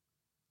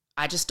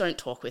I just don't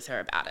talk with her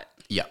about it.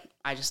 Yeah.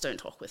 I just don't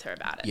talk with her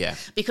about it. Yeah.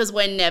 Because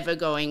we're never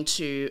going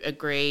to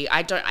agree.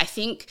 I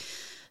think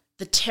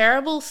the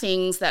terrible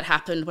things that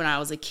happened when I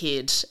was a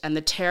kid and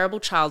the terrible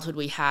childhood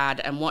we had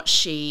and what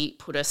she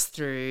put us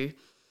through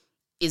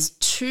is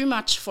too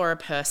much for a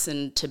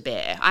person to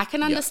bear. I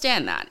can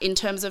understand that in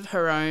terms of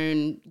her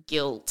own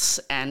guilt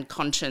and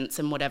conscience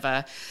and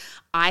whatever.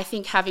 I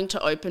think having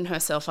to open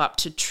herself up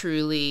to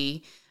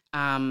truly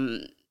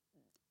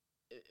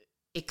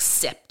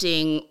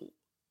accepting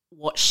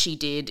what she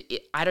did,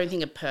 I don't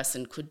think a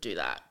person could do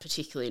that,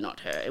 particularly not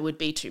her. It would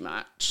be too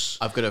much.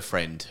 I've got a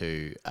friend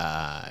who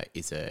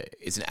is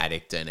an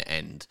addict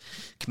and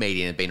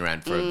comedian, and been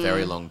around for a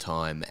very long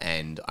time.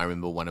 And I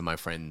remember one of my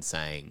friends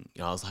saying,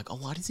 I was like, oh,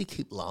 why does he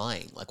keep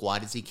lying? Like, why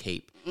does he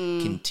keep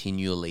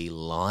continually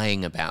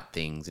lying about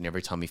things? And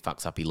every time he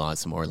fucks up, he lies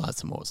some more, he lies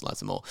some more, he lies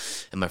some more.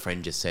 And my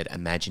friend just said,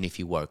 imagine if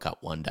you woke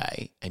up one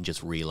day and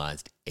just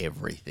realised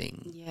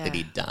everything that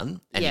he'd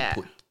done, and he'd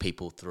put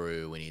people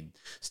through, and he'd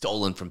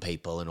stolen from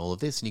people and all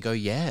of this, and you go,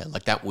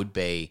 like that would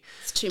be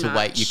it's too to much.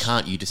 wait.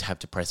 You just have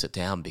to press it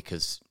down,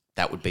 because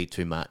that would be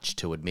too much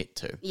to admit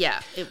to. Yeah,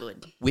 it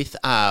would. With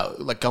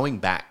like going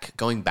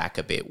back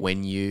a bit,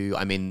 when you've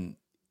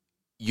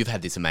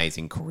had this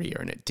amazing career,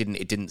 and it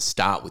didn't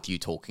start with you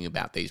talking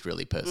about these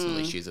really personal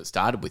issues. It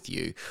started with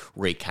you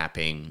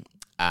recapping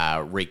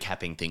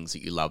things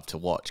that you love to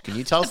watch. Can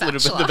you tell us a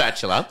little bit The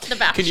Bachelor? The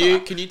Bachelor.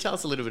 Can you tell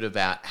us a little bit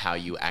about how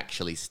you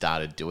actually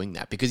started doing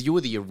that? Because you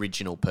were the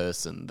original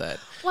person that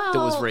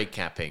was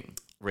recapping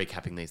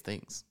these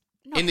things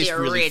in this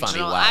really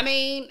funny way. I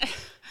mean,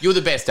 you were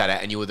the best at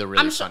it, and you were the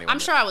really funny one. I'm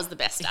sure I was the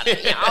best at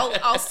it. Yeah,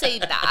 I'll see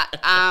that.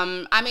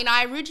 I mean,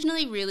 I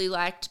originally really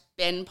liked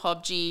Ben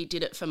Pobji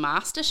did it for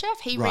MasterChef.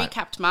 He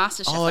recapped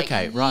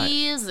MasterChef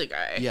years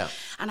ago. Yeah.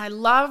 And I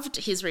loved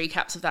his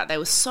recaps of that. They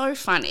were so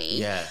funny.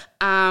 Yeah.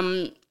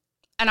 And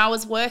I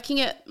was working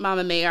at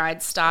Mamma Mia. I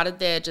started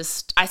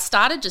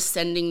just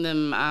sending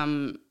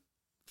them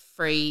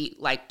free,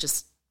 like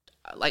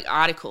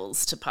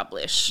articles to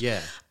publish.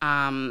 Yeah.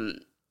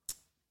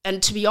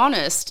 And to be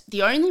honest,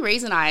 the only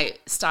reason I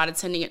started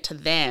sending it to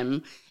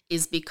them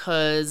is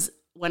because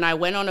when I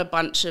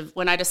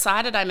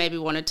decided I maybe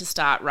wanted to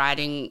start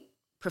writing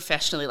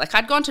professionally, like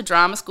I'd gone to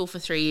drama school for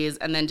 3 years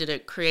and then did a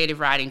creative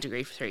writing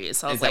degree for 3 years.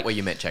 So I was Is that where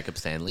you met Jacob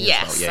Stanley?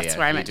 Yes, as well? that's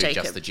where I met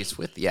Jacob. Just the Gist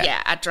with,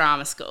 Yeah, at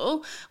drama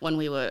school when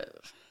we were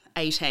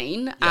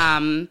 18. Yeah.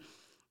 And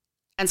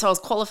so I was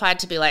qualified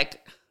to be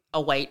like a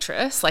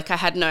waitress. Like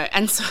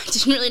and so I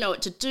didn't really know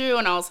what to do,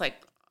 and I was like,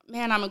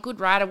 man, I'm a good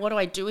writer. What do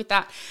I do with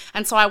that?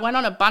 And so I went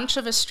on a bunch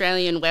of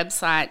Australian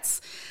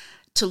websites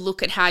to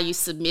look at how you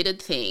submitted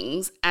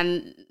things,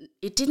 and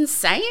it didn't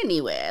say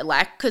anywhere.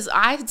 Like, because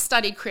I had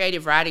studied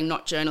creative writing,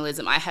 not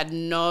journalism. I had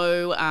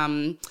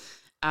no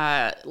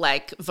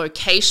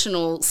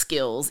vocational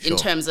skills in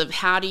terms of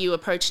how do you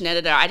approach an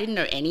editor. I didn't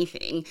know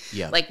anything.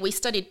 Yeah. Like, we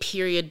studied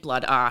period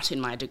blood art in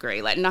my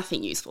degree, like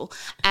nothing useful.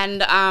 And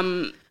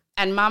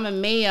Mamma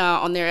Mia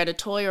on their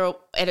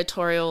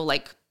editorial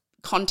like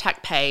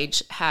contact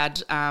page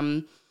had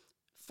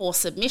for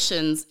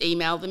submissions,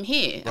 email them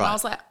here. And I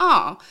was like,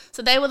 oh,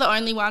 so they were the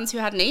only ones who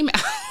had an email.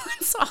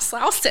 So I was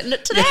like, I'll send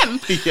it to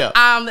them. Yeah.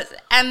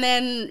 And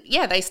then,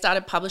 they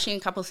started publishing a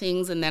couple of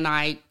things, and then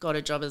I got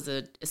a job as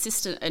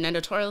an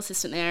editorial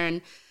assistant there,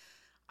 and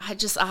I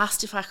just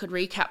asked if I could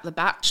recap The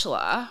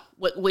Bachelor,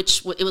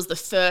 which it was the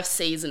first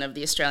season of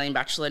the Australian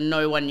Bachelor.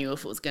 No one knew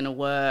if it was going to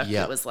work.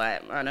 Yep. It was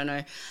like, I don't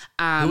know.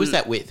 Who was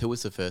that with? Who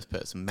was the first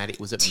person? Maddie?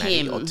 Was it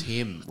Maddie or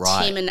Tim?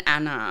 Right. Tim and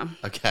Anna.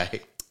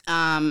 Okay.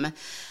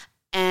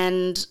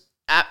 And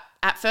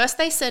at first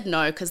they said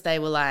no, because they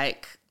were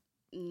like,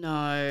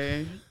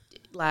 no,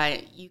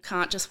 like you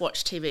can't just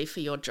watch TV for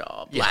your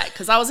job. Yeah. Like,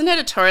 because I was an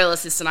editorial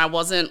assistant,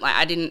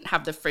 I didn't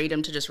have the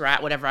freedom to just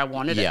write whatever I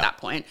wanted at that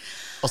point.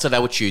 Also, they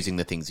were choosing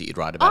the things that you'd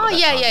write about. Oh,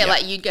 yeah.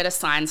 Like you'd get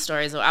assigned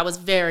stories. I was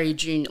very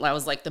junior. I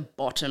was like the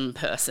bottom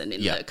person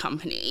in the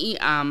company.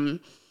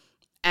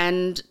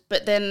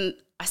 But then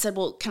I said,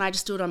 well, can I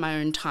just do it on my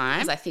own time?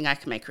 Because I think I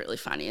can make it really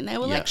funny. And they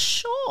were like,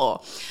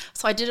 sure.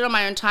 So I did it on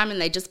my own time, and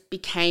they just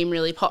became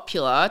really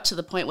popular to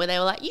the point where they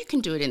were like, you can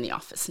do it in the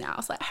office now. I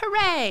was like,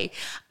 hooray.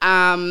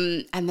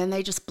 And then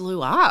they just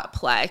blew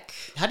up. Like,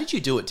 how did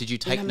you do it? Did you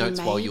take notes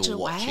while you were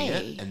watching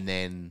it? And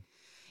then...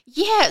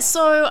 Yeah,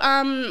 so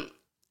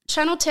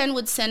Channel 10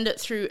 would send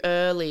it through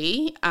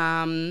early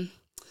the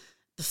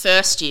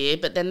first year,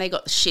 but then they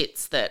got the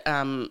shits that...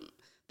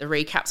 the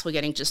recaps were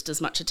getting just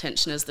as much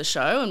attention as the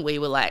show, and we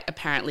were like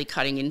apparently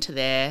cutting into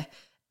their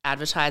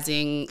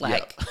advertising,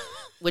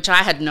 which I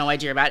had no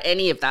idea about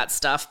any of that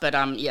stuff. But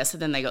so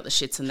then they got the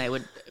shits, and they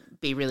would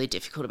be really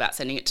difficult about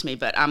sending it to me.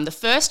 But the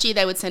first year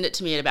they would send it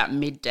to me at about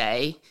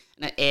midday,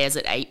 and it airs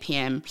at 8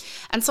 p.m.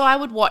 And so I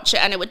would watch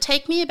it, and it would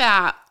take me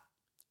about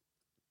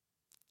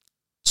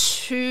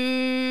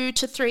 2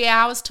 to 3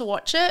 hours to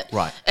watch it.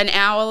 Right. An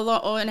hour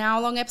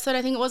long episode,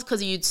 I think it was,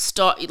 because you'd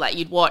stop, like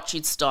you'd watch,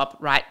 you'd stop,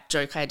 write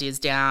joke ideas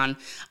down.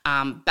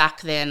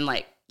 Back then,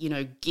 like, you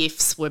know,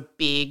 GIFs were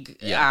big.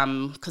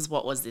 Because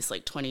what was this,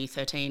 like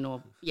 2013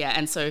 or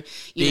and so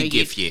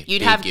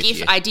you'd have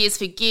GIF ideas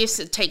for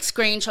GIFs, take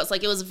screenshots.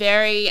 Like it was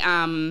very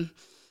the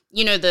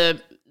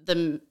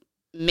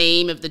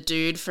meme of the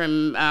dude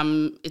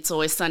from It's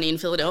Always Sunny in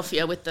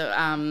Philadelphia with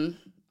the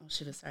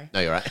sorry. No,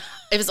 you're right.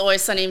 It Was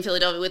Always Sunny in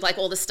Philadelphia with like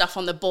all the stuff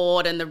on the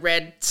board and the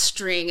red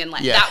string, and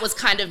like that was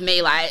kind of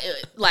me, like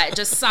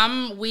just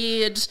some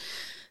weird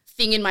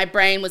thing in my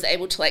brain was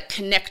able to like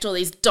connect all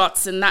these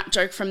dots and that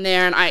joke from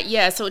there.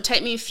 And so it would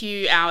take me a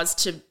few hours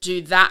to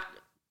do that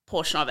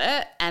portion of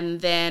it,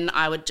 and then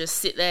I would just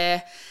sit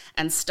there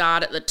and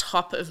start at the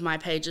top of my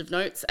page of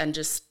notes and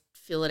just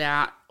fill it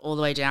out all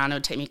the way down. It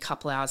would take me a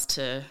couple hours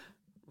to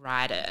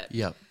write it.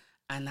 Yep.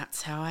 And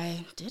that's how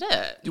I did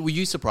it. Were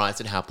you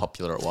surprised at how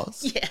popular it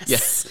was? Yes.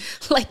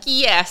 Yes.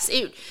 Yes.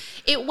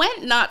 It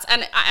went nuts.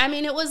 And I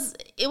mean, it was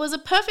a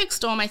perfect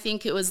storm. I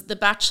think it was, The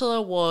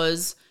Bachelor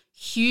was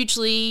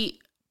hugely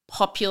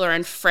popular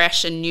and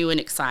fresh and new and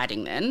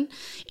exciting then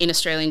in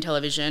Australian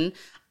television.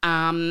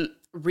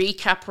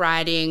 Recap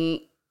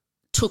writing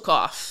took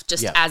off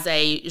just as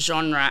a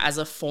genre, as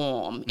a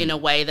form, in a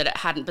way that it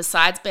hadn't.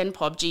 Besides Ben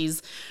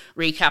Podgy's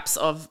recaps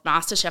of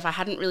MasterChef, I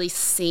hadn't really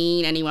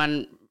seen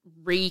anyone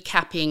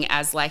recapping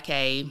as like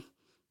a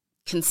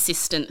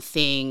consistent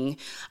thing.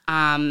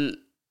 And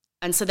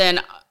so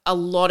then a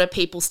lot of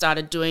people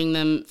started doing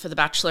them for The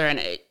Bachelor, and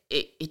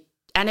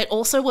it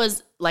also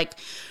was like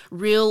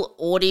real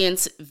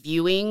audience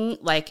viewing.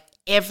 Like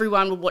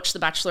everyone would watch The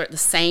Bachelor at the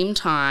same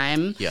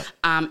time. Yeah.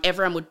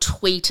 Everyone would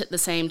tweet at the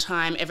same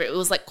time. It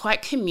was like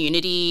quite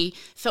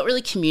felt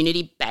really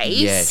community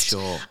based. Yeah,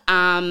 sure.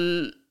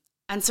 And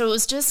so it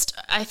was just,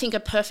 I think, a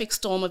perfect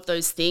storm of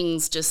those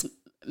things just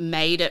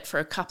made it for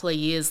a couple of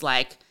years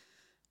like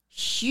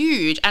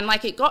huge. And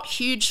like it got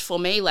huge for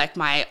me. Like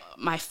my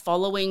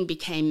following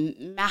became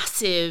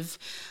massive.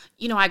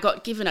 You know, I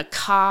got given a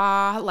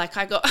car, like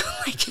I got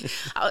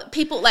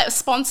people, like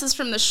sponsors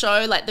from the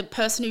show, like the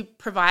person who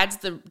provides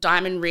the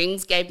diamond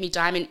rings gave me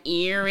diamond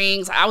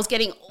earrings. I was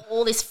getting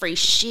all this free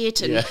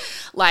shit, and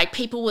like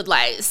people would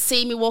like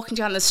see me walking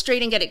down the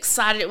street and get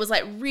excited. It was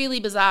like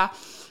really bizarre,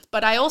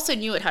 but I also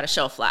knew it had a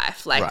shelf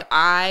life. Like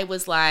I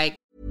was like.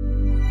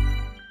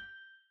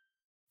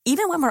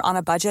 Even when we're on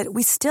a budget,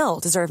 we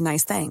still deserve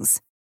nice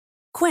things.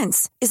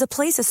 Quince is a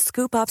place to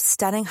scoop up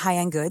stunning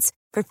high-end goods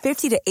for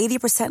 50 to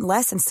 80%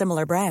 less than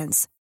similar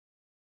brands.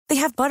 They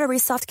have buttery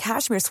soft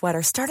cashmere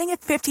sweaters starting at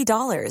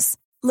 $50,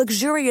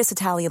 luxurious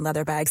Italian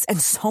leather bags,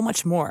 and so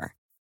much more.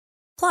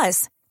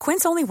 Plus,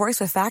 Quince only works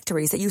with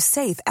factories that use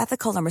safe,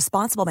 ethical, and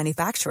responsible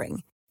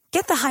manufacturing.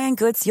 Get the high-end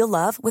goods you'll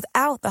love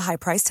without the high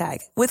price tag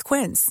with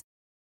Quince.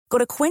 Go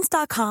to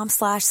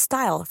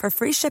quince.com/style for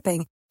free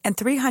shipping and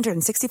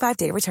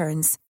 365-day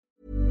returns.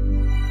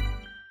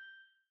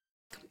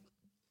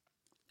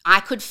 I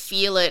could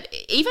feel it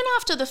even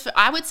after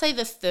I would say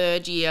the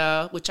third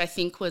year, which I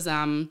think was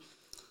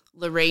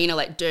Lorena,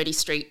 like Dirty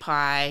Street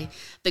Pie.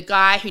 The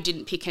guy who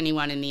didn't pick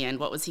anyone in the end,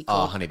 what was he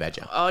called? Oh, Honey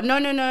Badger. Oh,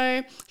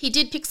 no. He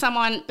did pick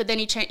someone, but then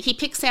he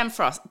picked Sam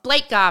Frost.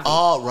 Blake Garvey.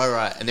 Oh,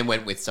 right. And then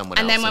went with someone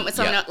else. And then went with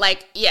someone else.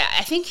 Like, yeah,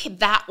 I think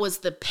that was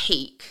the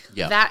peak.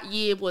 Yeah. That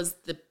year was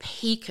the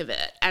peak of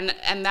it. And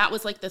that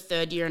was like the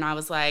third year, and I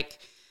was like,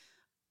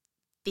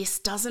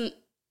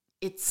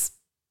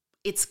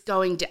 it's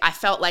going to, I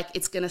felt like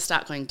it's going to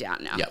start going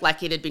down now. Yep.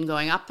 Like it had been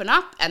going up and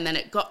up, and then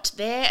it got to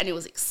there and it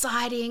was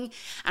exciting.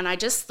 And I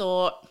just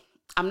thought,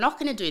 I'm not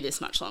going to do this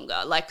much longer.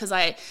 Like, because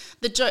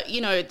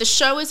the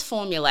show is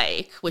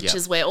formulaic, which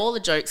is where all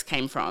the jokes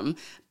came from.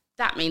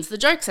 That means the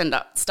jokes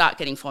start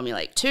getting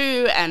formulaic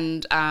too.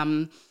 And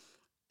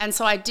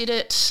so I did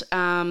it.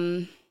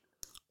 When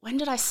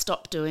did I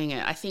stop doing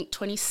it? I think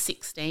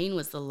 2016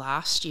 was the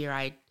last year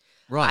I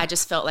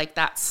just felt like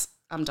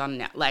I'm done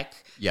now. Like,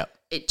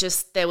 it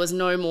just, there was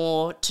no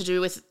more to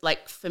do with,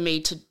 like, for me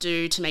to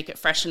do to make it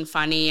fresh and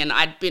funny. And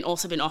I'd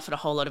also been offered a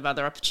whole lot of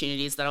other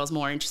opportunities that I was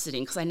more interested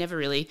in, because I never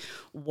really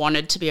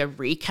wanted to be a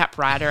recap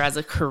writer as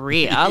a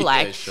career.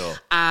 Yeah, sure.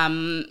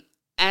 And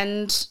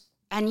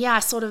I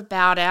sort of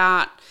bowed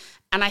out.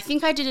 And I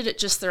think I did it at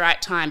just the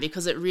right time,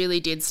 because it really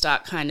did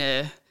start kind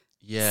of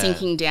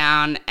sinking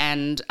down.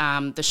 And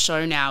the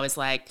show now is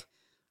like,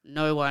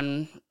 no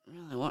one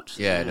really watches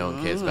it. Yeah, no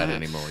one cares about it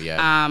anymore,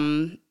 yeah.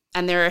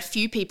 And there are a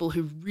few people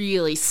who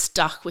really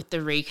stuck with the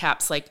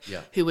recaps, like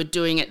who were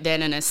doing it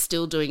then and are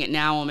still doing it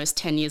now almost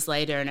 10 years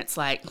later. And it's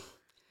like,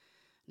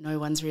 no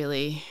one's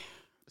really...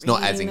 It's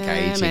not as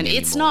engaging and anymore.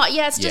 It's not,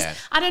 it's just,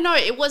 I don't know,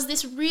 it was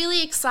this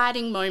really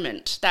exciting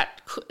moment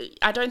that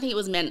I don't think it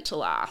was meant to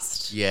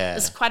last. Yeah.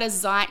 It's quite a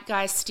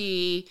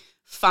zeitgeisty,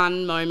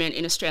 fun moment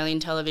in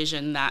Australian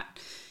television that,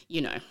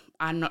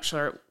 I'm not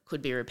sure it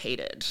could be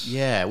repeated.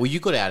 Yeah. Well, you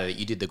got out of it.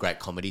 You did the great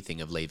comedy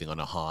thing of leaving on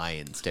a high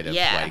instead of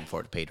waiting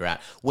for it to peter out.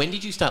 When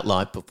did you start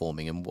live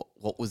performing, and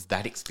what was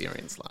that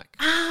experience like?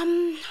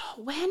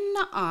 When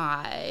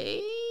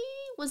I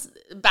was,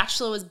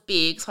 Bachelor was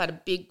big, so I had a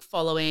big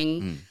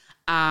following.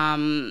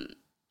 And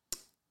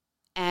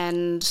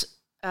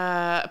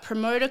a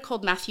promoter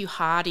called Matthew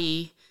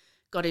Hardy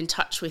got in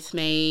touch with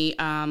me.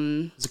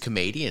 He's a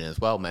comedian as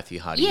well, Matthew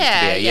Hardy.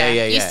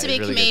 Used to be a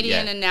really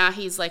comedian, good, and now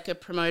he's like a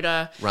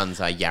promoter. Runs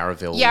a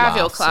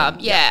Yarraville Club,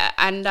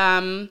 And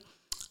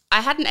I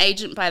had an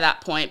agent by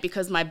that point,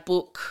 because my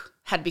book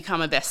had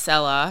become a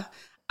bestseller.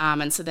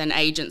 And so then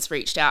agents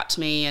reached out to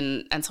me,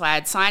 and so I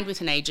had signed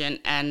with an agent,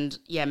 and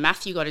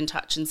Matthew got in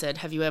touch and said,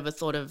 have you ever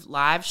thought of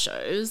live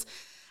shows?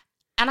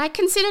 And I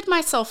considered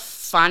myself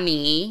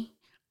funny.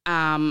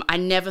 I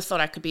never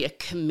thought I could be a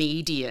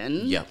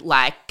comedian,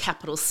 like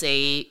capital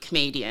C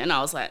comedian.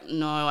 I was like,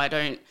 no, I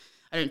don't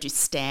do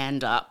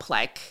stand up.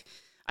 Like,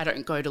 I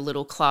don't go to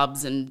little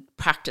clubs and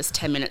practice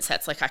 10-minute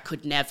sets. Like I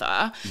could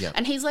never. Yep.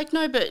 And he's like,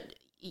 no, but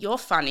you're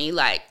funny.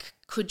 Like,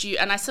 could you?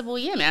 And I said, well,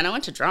 yeah, man, I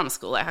went to drama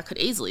school. Like I could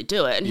easily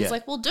do it. And he's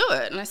like, well, do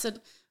it. And I said,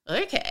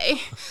 okay.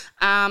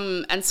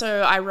 And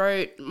so I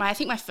wrote I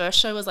think my first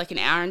show was like an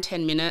hour and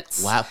 10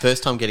 minutes. Wow.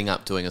 First time getting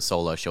up doing a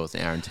solo show was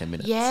an hour and 10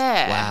 minutes.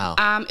 Yeah.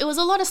 Wow. It was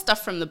a lot of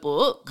stuff from the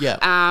book. Yeah.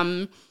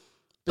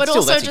 But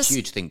still, also that's just a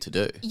huge thing to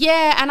do.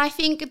 Yeah, and I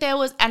think it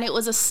was a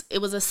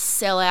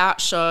sellout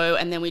show,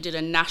 and then we did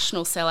a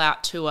national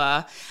sellout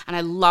tour, and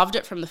I loved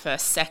it from the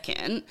first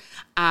second.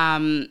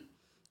 And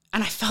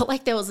I felt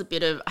like there was a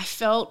bit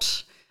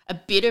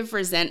of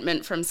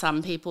resentment from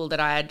some people that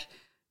I had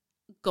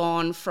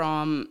gone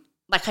from.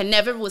 Like I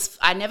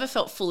never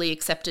felt fully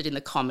accepted in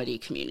the comedy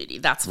community,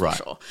 that's for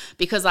sure.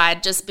 Because I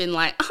had just been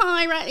like,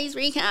 I write these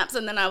recaps,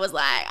 and then I was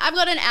like, I've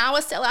got an hour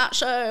sellout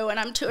show and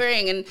I'm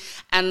touring,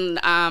 and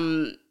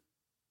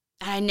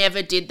I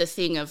never did the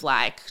thing of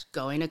like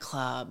going to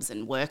clubs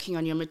and working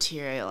on your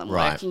material and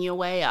working your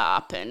way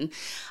up. And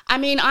I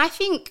mean, I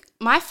think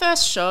my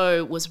first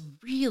show was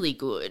really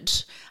good.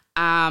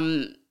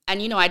 And,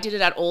 you know, I did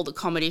it at all the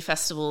comedy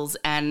festivals,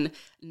 and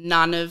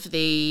none of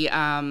the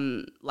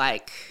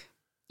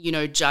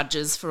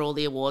judges for all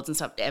the awards and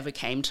stuff ever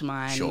came to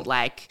mind. Sure.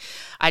 Like,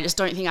 I just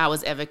don't think I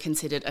was ever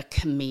considered a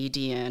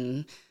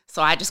comedian.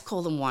 So I just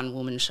call them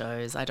one-woman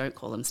shows. I don't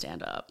call them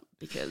stand-up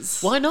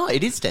because... Why not?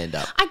 It is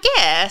stand-up. I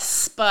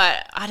guess,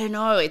 but I don't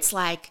know. It's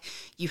like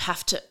you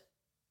have to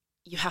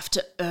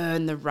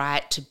earn the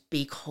right to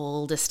be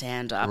called a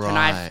stand-up.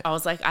 Right. And I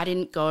was like, I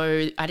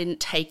didn't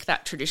take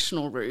that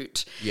traditional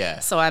route. Yeah.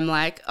 So I'm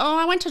like,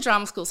 I went to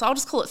drama school, so I'll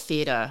just call it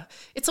theatre.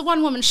 It's a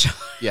one-woman show.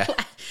 Yeah.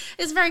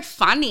 It's very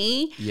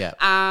funny. Yeah.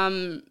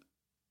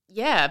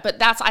 Yeah,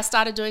 but I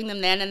started doing them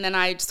then, and then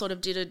I sort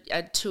of did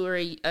a tour,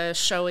 a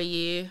show a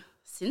year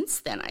since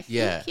then, I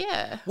think.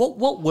 Yeah.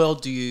 What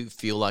world do you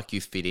feel like you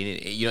fit in?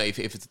 You know, if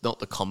it's not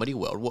the comedy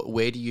world,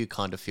 where do you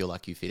kind of feel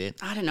like you fit in?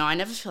 I don't know. I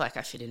never feel like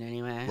I fit in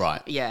anywhere.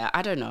 Right. Yeah,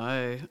 I don't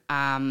know.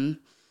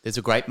 There's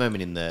a great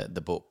moment in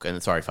the book,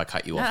 and sorry if I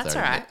cut you off. That's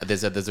there. all right.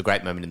 There's a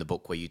great moment in the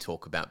book where you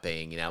talk about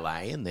being in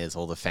LA, and there's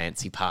all the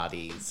fancy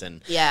parties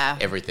and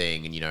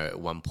everything. And you know, at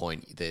one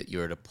point that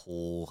you're at a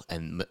pool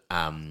and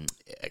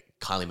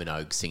Kylie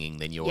Minogue singing,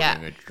 then you're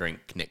ordering a drink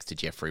next to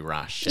Jeffrey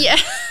Rush. And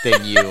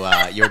then you're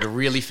at a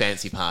really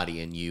fancy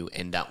party and you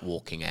end up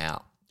walking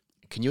out.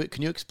 Can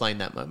you explain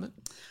that moment?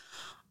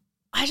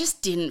 I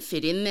just didn't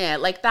fit in there.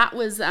 Like that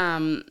was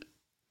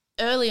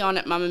early on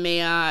at Mamma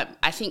Mia.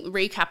 I think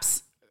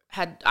recaps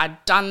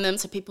I'd done them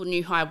so people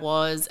knew who I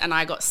was, and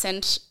I got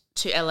sent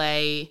to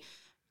LA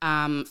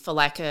for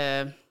like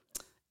a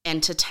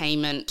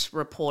entertainment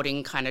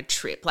reporting kind of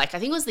trip. Like I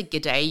think it was the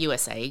G'day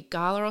USA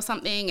Gala or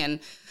something, and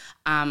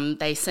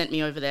they sent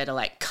me over there to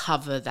like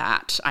cover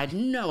that. I had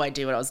no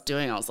idea what I was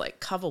doing. I was like,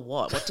 cover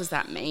what? What does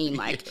that mean?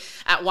 Like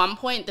at one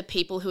point, the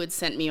people who had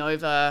sent me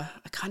over,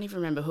 I can't even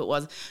remember who it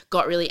was,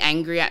 got really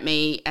angry at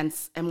me, and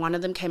one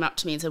of them came up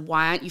to me and said,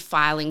 why aren't you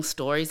filing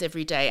stories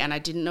every day? And I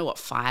didn't know what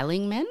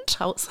filing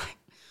meant. I was like,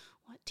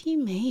 what do you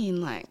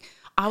mean? Like,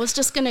 I was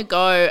just going to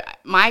go,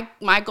 my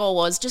goal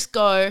was just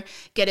go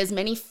get as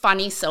many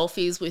funny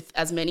selfies with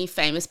as many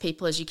famous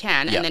people as you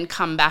can, and then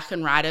come back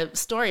and write a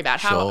story about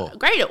how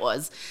great it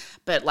was.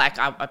 But like,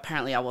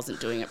 apparently I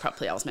wasn't doing it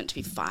properly. I was meant to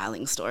be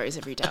filing stories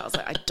every day. I was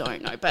like, I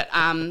don't know. But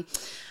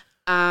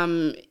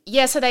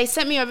so they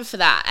sent me over for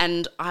that,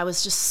 and I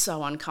was just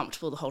so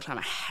uncomfortable the whole time.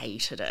 I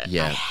hated it.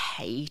 Yeah. I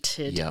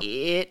hated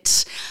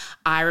it.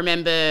 I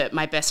remember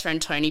my best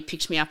friend Tony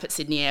picked me up at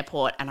Sydney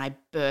Airport, and I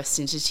burst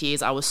into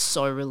tears. I was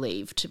so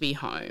relieved to be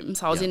home.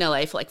 So I was in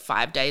LA for like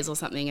 5 days or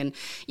something, and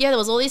there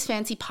was all these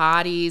fancy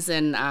parties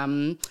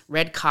and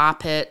red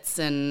carpets,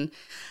 and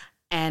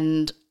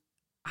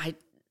I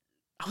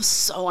was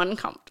so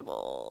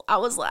uncomfortable. I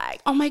was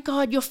like, oh my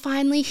God, you're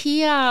finally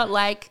here.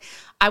 Like,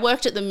 I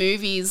worked at the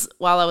movies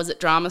while I was at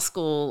drama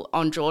school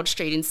on George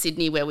Street in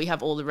Sydney, where we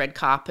have all the red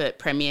carpet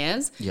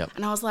premieres. Yep.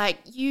 And I was like,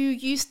 you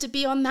used to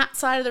be on that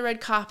side of the red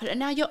carpet, and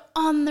now you're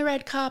on the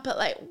red carpet.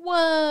 Like,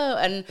 whoa.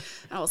 And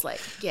I was like,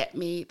 get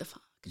me the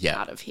fuck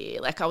out of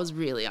here. Like, I was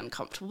really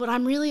uncomfortable, but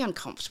I'm really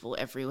uncomfortable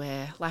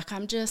everywhere. Like, I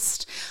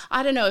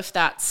don't know if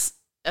that's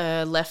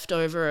a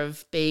leftover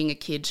of being a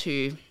kid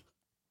who,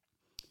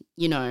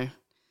 you know,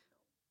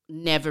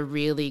 never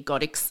really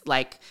got,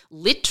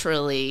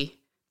 literally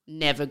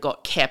never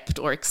got kept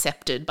or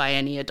accepted by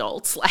any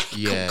adults. Like,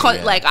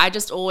 like I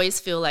just always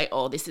feel like,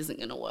 oh, this isn't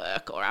going to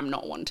work, or I'm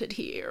not wanted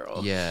here.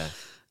 Or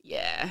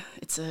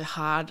it's a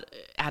hard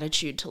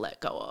attitude to let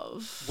go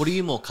of. What are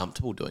you more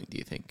comfortable doing, do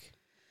you think?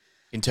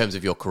 In terms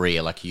of your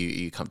career, like, are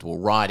you comfortable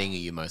writing? Are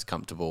you most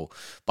comfortable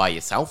by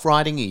yourself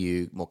writing? Are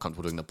you more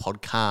comfortable doing the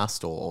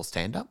podcast or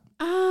stand-up?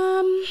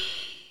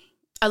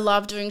 I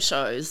love doing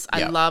shows.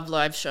 I love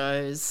live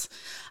shows.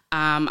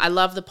 I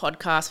love the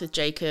podcast with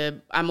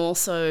Jacob. I'm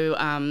also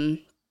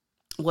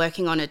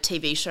working on a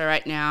TV show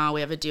right now. We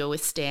have a deal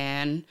with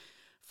Stan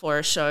for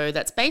a show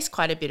that's based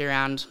quite a bit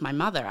around my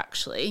mother,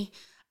 actually.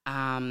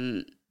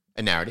 A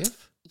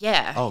narrative?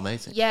 Yeah. Oh,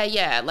 amazing.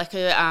 Yeah. Like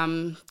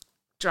a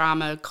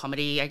drama,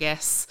 comedy, I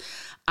guess.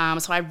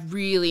 So I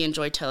really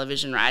enjoy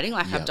television writing.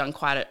 Like I've done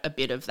quite a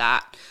bit of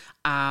that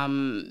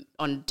on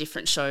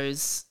different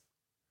shows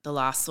the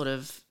last sort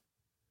of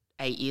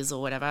 8 years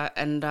or whatever.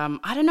 And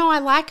I don't know, I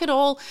like it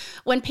all.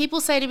 When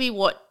people say to me,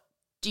 what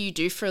do you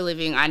do for a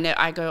living?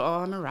 I go, oh,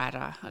 I'm a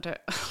writer. I don't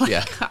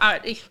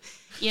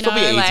you know,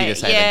 probably easy like, to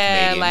say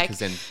than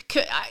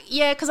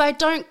comedian. Because I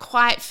don't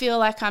quite feel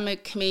like I'm a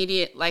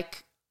comedian,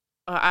 like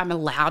I'm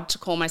allowed to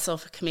call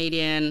myself a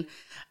comedian.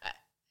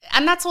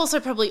 And that's also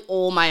probably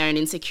all my own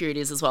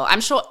insecurities as well.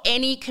 I'm sure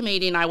any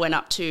comedian I went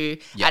up to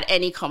at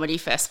any comedy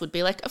fest would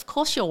be like, of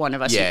course you're one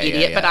of us, you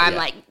idiot. But I'm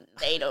like,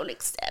 they don't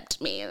accept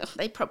me.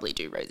 They probably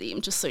do, Rosie.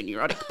 I'm just so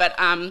neurotic. But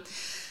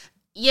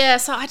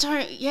so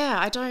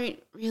I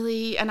don't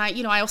really, and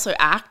I also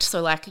act,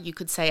 so like you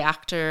could say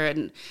actor,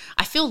 and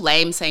I feel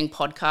lame saying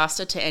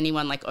podcaster to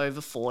anyone like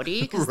over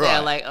 40 because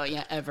they're like, oh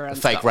yeah, everyone's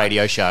a fake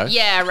radio show.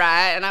 Yeah,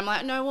 right. And I'm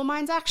like, no, well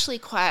mine's actually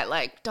quite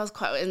like, does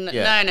quite, no.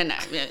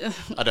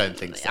 I don't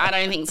think so. I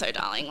don't think so,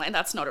 darling. Like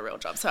that's not a real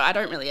job. So I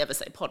don't really ever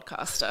say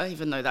podcaster,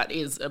 even though that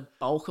is a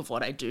bulk of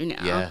what I do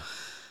now. Yeah.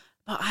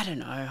 But I don't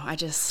know. I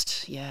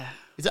just,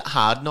 Is it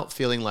hard not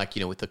feeling like,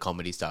 with the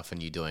comedy stuff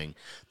and you doing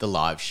the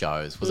live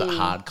shows, was it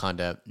hard kind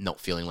of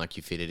not feeling like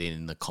you fitted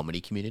in the comedy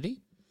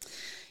community?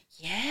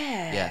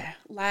 Yeah.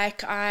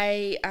 Like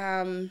I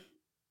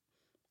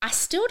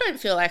still don't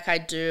feel like I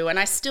do. And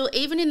I still,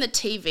 even in the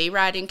TV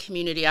writing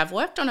community, I've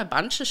worked on a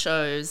bunch of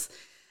shows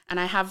and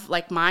I have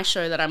like my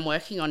show that I'm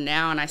working on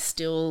now and I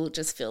still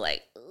just feel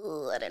like,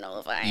 I don't know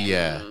if I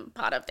am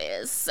part of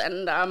this.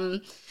 And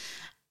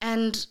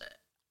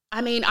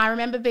I mean, I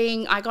remember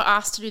I got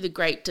asked to do the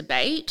Great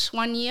Debate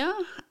one year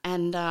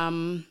and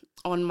on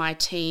my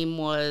team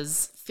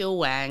was Phil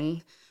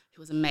Wang,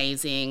 who was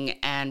amazing,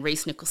 and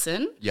Reese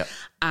Nicholson. Yeah.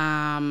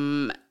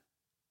 And,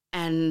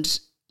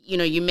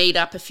 you meet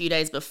up a few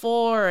days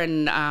before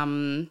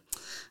and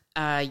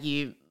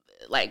you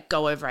like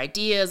go over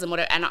ideas and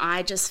whatever. And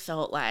I just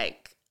felt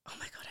like, oh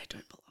my God, I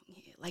don't belong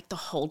here. Like the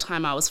whole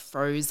time I was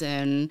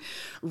frozen.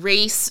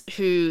 Reese,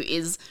 who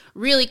is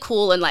really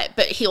cool and like,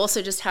 but he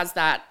also just has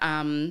that,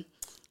 I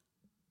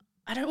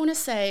don't want to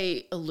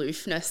say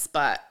aloofness,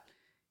 but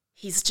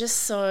he's just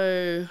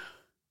so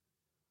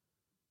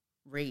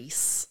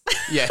Reese.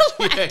 Yeah.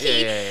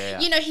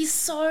 He's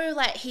so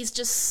like, he's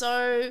just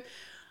so,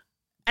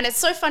 and it's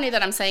so funny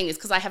that I'm saying this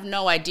because I have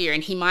no idea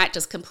and he might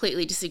just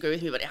completely disagree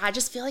with me, but I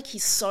just feel like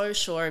he's so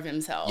sure of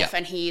himself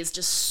and he is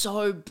just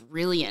so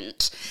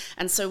brilliant.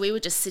 And so we were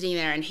just sitting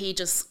there and he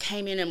just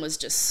came in and was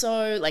just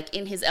so like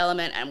in his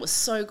element and was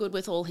so good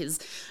with all his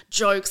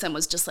jokes and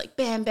was just like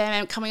bam, bam,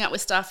 bam, coming up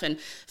with stuff. And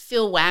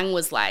Phil Wang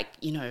was like,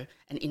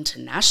 an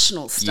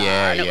international star.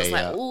 And it was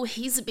like, oh,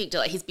 he's a big deal.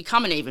 Like, he's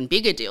become an even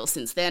bigger deal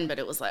since then, but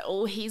it was like,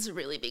 oh, he's a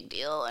really big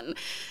deal.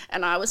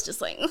 And I was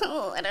just like,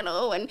 oh, I don't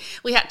know. And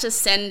we had to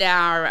send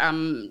our,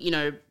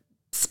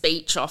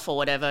 speech off or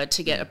whatever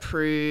to get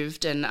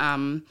approved. And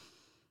I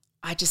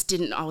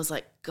was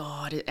like,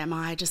 God, am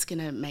I just going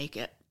to make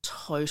it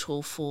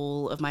total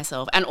fool of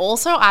myself? And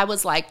also I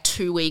was like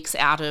 2 weeks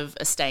out of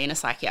a stay in a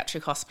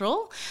psychiatric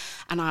hospital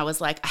and I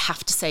was like, I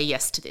have to say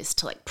yes to this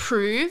to like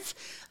prove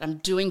that I'm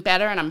doing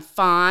better and I'm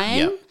fine.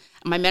 Yep.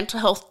 My mental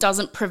health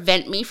doesn't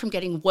prevent me from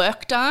getting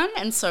work done.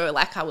 And so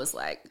like I was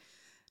like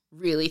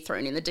really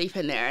thrown in the deep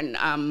end there. And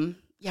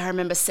I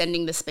remember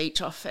sending the speech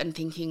off and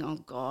thinking, oh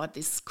God,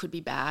 this could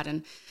be bad.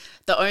 And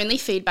the only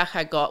feedback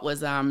I got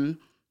was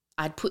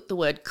I'd put the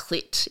word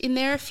clit in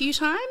there a few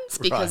times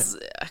because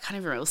I can't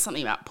even remember, it was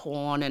something about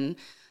porn, and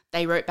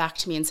they wrote back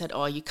to me and said,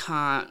 oh, you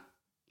can't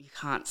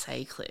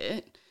say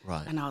clit.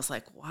 Right. And I was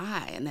like,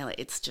 why? And they're like,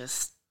 it's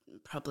just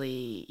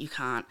probably you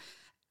can't.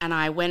 And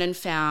I went and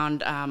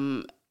found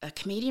a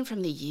comedian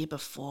from the year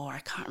before, I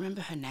can't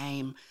remember her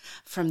name,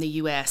 from the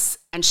US,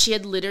 and she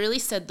had literally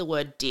said the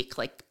word dick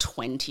like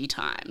 20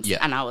 times. Yeah.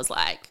 And I was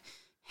like,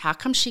 how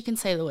come she can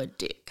say the word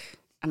dick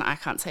and I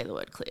can't say the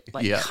word clit?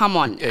 Like, come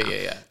on now.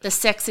 Yeah. The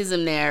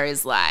sexism there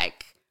is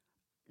like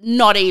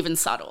not even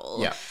subtle.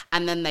 Yeah.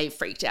 And then they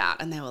freaked out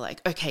and they were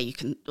like, okay, you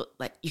can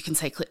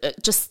say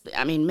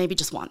clit, maybe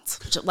just once.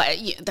 They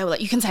were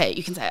like, you can say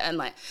it. And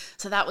like,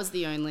 so that was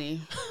the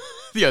only...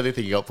 the only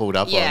thing you got pulled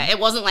up on. Yeah, it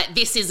wasn't like,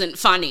 this isn't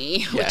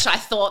funny, which I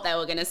thought they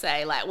were going to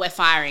say, like, we're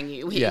firing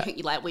you.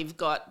 Like, we've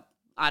got,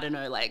 I don't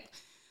know, like,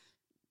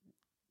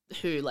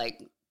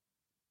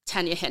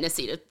 Tanya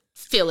Hennessy to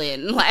fill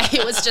in. Like,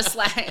 it was just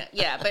like,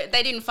 but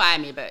they didn't fire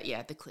me, but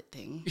the clit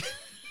thing.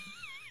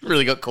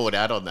 Really got caught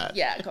out on that.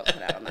 Yeah, got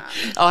caught out on that.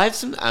 I have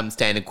some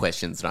standard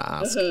questions that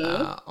I ask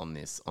on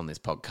this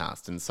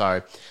podcast. And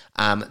so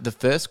the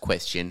first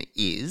question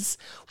is,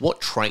 what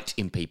trait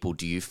in people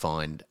do you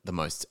find the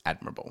most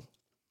admirable?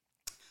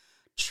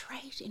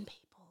 Trait in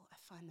people I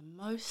find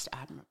the most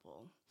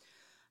admirable.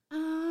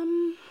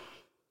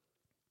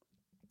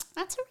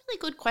 That's a really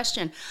good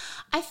question.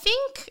 I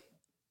think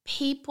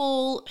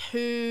people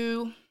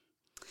who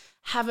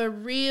have a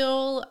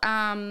real, like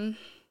what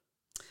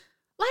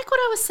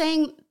I was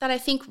saying that I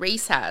think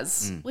Reese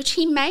has, which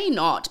he may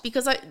not,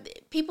 because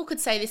people could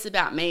say this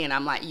about me and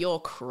I'm like, you're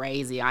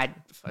crazy. I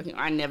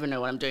never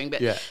know what I'm doing.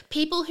 But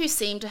people who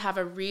seem to have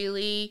a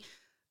really,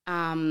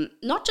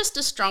 not just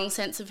a strong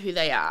sense of who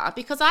they are,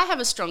 because I have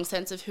a strong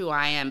sense of who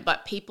I am,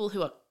 but people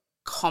who are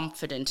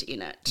confident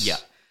in it. Yeah.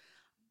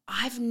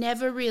 I've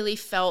never really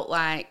felt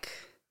like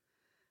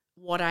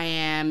what I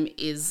am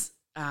is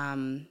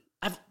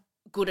I've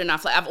good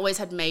enough. Like I've always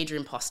had major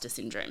imposter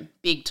syndrome,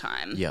 big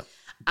time. Yeah.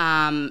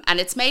 And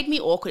it's made me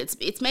awkward.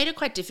 It's made it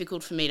quite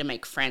difficult for me to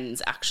make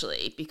friends,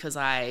 actually, because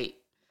I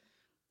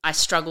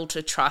struggle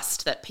to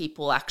trust that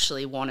people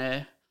actually want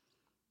to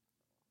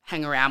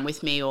hang around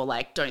with me or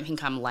like don't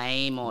think I'm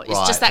lame, or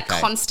it's just that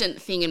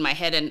constant thing in my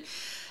head. And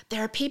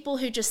there are people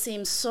who just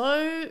seem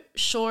so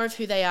sure of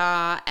who they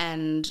are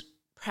and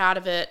proud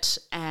of it,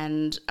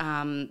 and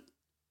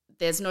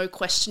there's no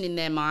question in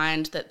their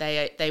mind that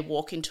they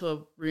walk into a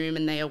room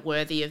and they are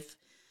worthy of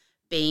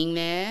being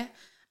there.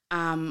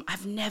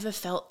 I've never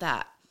felt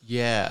that.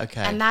 Yeah,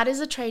 okay. And that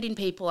is a trait in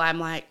people. I'm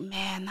like,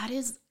 man, that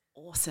is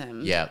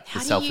awesome. Yeah,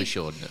 the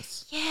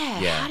self-assuredness. Yeah,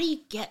 how do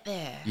you get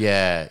there?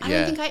 Yeah, I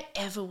don't think I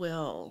ever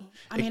will.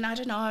 I mean, I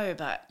don't know,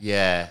 but...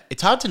 Yeah.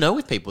 It's hard to know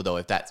with people, though,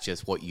 if that's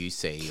just what you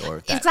see or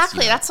if that's...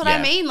 Exactly, that's what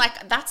I mean.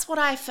 Like, that's what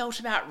I felt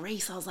about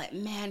Reese. I was like,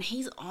 man,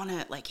 he's on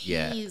it. Like,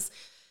 he's...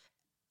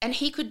 And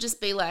he could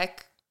just be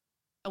like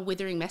a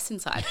withering mess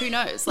inside. Who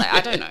knows? Like, I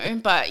don't know.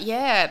 But,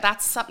 yeah,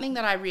 that's something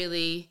that I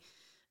really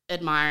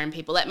admire in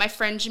people. Like, my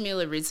friend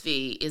Jamila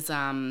Rizvi is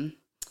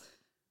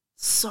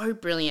so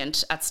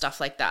brilliant at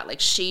stuff like that. Like,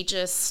 she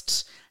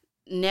just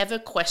never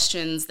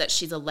questions that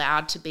she's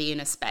allowed to be in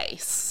a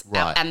space,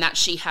 and that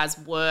she has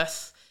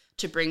worth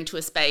to bring to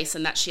a space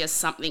and that she has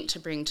something to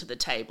bring to the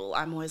table.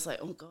 I'm always like,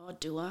 oh God,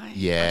 do I?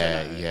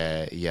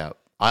 Yeah.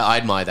 I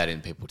admire that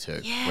in people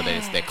too, where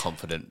they're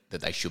confident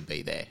that they should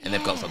be there and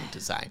they've got something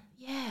to say.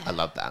 Yeah. I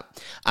love that.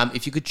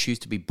 If you could choose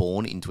to be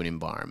born into an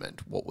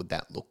environment, what would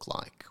that look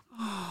like?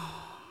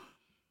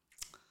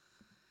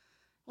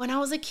 When I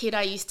was a kid,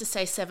 I used to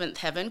say Seventh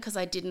Heaven because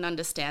I didn't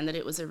understand that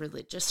it was a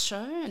religious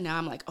show, and now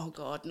I'm like, oh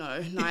God,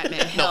 no,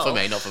 nightmare hell.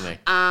 Not for me.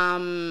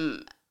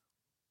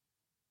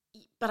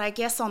 But I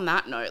guess on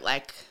that note,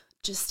 like,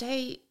 just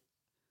a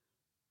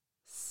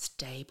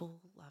stable,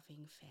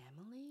 loving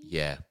family.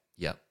 Yeah.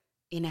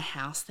 In a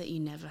house that you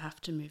never have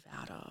to move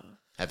out of.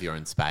 Have your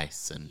own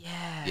space and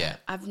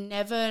I've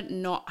never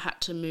not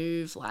had to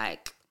move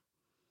like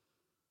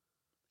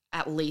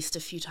at least a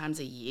few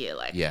times a year,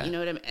 like you know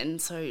what I mean? And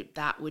so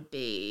that would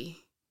be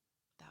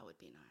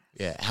nice.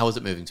 Yeah. How was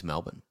it moving to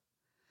Melbourne?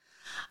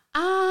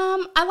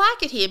 I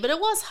like it here, but it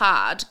was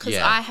hard because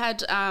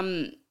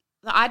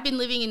I'd been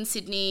living in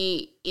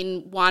Sydney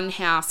in one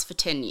house for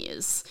 10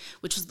 years,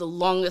 which was the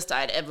longest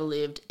I'd ever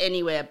lived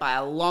anywhere by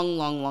a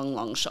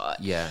long shot.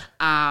 Yeah.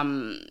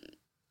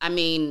 I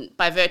mean,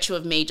 by virtue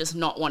of me just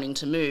not wanting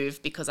to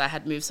move because I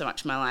had moved so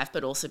much in my life,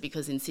 but also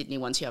because in Sydney,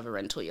 once you have a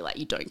rental, you're like,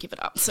 you don't give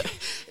it up. So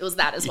it was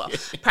that as well.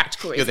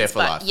 Practical reasons. You're there for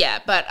life. Yeah,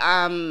 but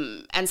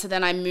and so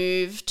then I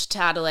moved to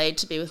Adelaide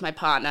to be with my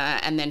partner,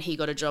 and then he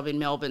got a job in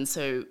Melbourne,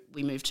 so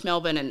we moved to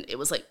Melbourne, and it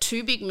was like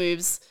 2 big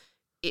moves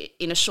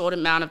in a short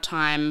amount of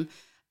time,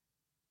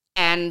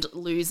 and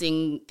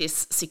losing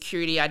this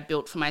security I'd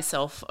built for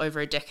myself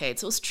over a decade.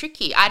 So it was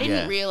tricky. I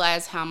didn't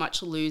realise how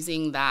much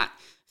losing that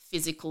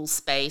physical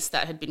space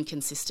that had been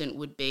consistent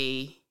would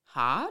be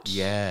hard.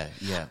 Yeah.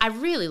 I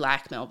really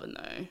like Melbourne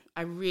though.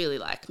 I really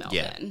like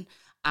Melbourne.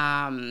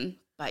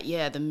 But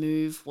yeah, the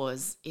move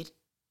was it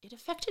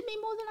affected me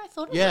more than I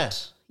thought it would.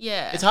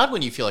 Yeah. It's hard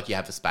when you feel like you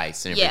have a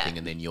space and everything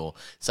and then you're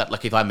so,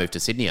 like if I moved to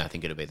Sydney, I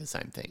think it'll be the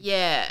same thing.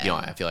 Yeah. You know,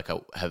 I feel like I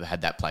have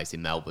had that place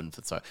in Melbourne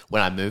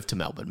when I moved to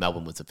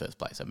Melbourne was the first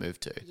place I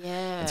moved to.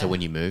 Yeah. And so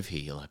when you move here,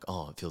 you're like,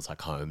 oh, it feels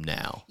like home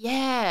now.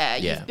 Yeah.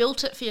 You've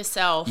built it for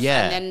yourself.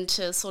 Yeah. And then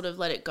to sort of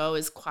let it go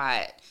is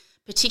quite,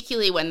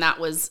 particularly when that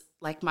was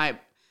like my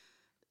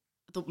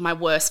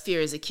worst fear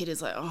as a kid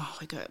is like, oh,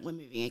 we're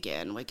moving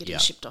again. We're getting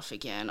shipped off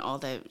again. Oh,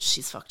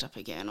 she's fucked up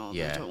again. Oh,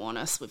 they don't want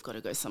us. We've got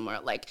to go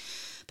somewhere. Like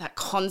that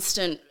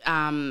constant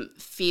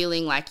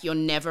feeling like you're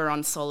never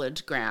on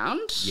solid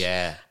ground.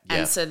 Yeah.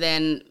 And so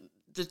then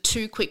the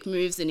 2 quick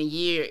moves in a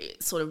year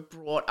sort of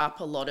brought up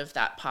a lot of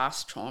that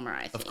past trauma,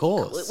 I think. Of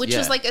course. Which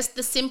was like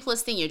the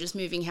simplest thing. You're just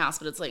moving house,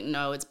 but it's like,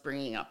 no, it's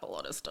bringing up a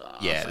lot of stuff.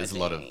 Yeah, there's a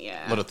lot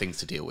of things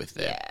to deal with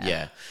there.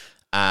 Yeah.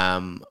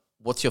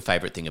 What's your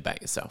favourite thing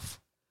about yourself?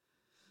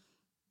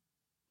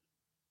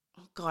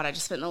 God, I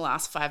just spent the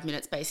last 5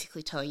 minutes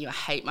basically telling you I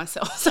hate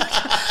myself.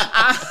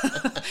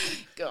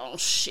 Oh,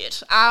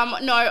 shit.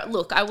 No,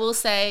 look, I will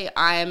say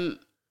I'm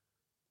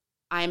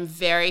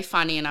very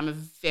funny and I'm a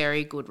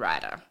very good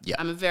writer. Yeah.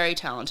 I'm a very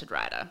talented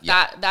writer.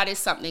 Yeah. That is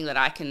something that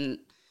I can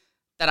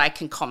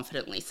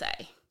confidently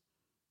say.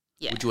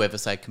 Yeah. Would you ever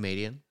say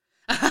comedian?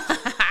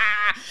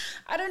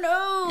 I don't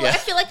know. Yeah. I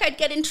feel like I'd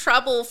get in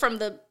trouble from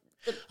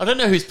I don't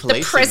know who's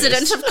policing the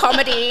president this. of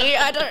comedy.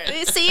 I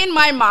don't see in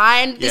my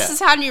mind. This is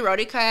how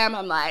neurotic I am.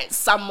 I'm like,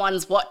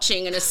 someone's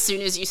watching, and as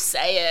soon as you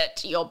say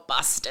it, you're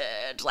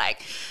busted.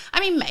 Like, I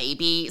mean,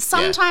 maybe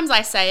sometimes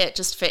I say it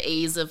just for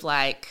ease of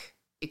like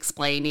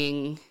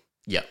explaining.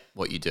 Yeah,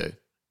 what you do.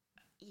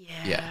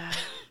 Yeah.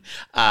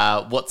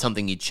 What's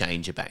something you'd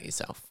change about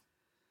yourself?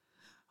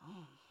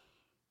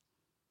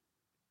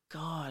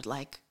 God,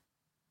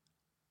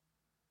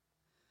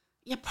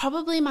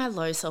 probably my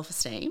low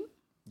self-esteem.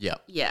 Yeah.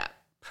 Yeah,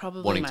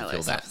 probably Wanting my to low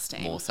feel that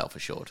self-esteem. more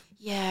self-assured.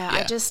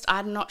 Yeah,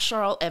 I'm not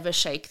sure I'll ever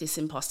shake this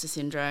imposter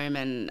syndrome,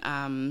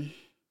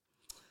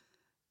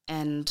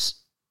 and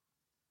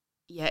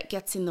it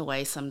gets in the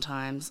way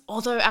sometimes.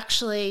 Although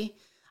actually,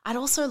 I'd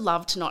also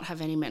love to not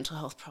have any mental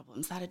health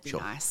problems. That'd be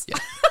nice. Yeah.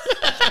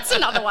 That's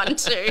another one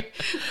too.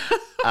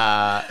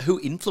 Who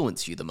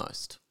influenced you the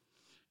most?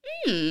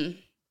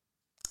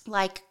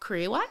 Like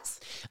career-wise?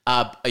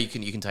 You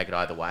can take it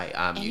either way.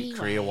 Anyway.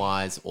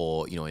 Career-wise,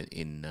 or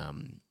in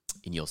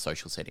your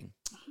social setting.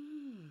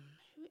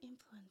 Who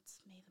influenced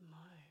me the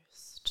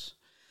most?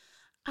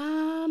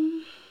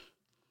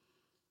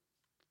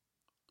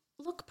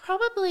 Look,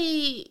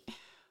 probably.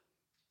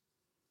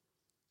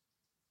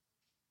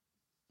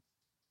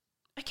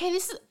 Okay,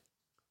 this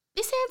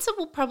answer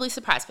will probably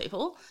surprise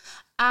people.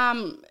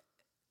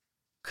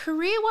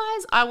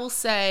 Career-wise, I will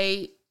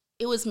say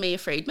it was Mia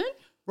Friedman.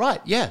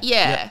 Right. Yeah.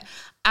 Yeah.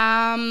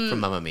 From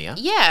Mamma Mia.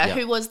 Yeah, Yep.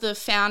 who was the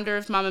founder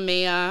of Mamma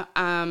Mia,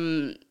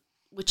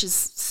 which is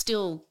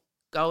still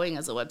going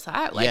as a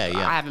website. I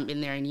haven't been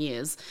there in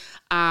years.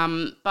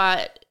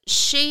 But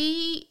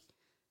she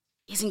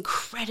is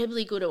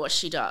incredibly good at what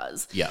she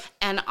does. Yeah.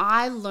 And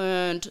I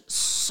learned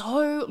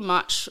so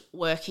much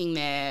working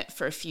there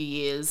for a few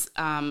years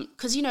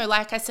because,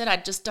 like I said,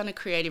 I'd just done a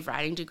creative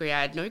writing degree.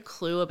 I had no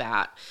clue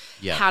about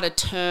how to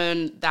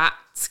turn that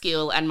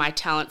skill and my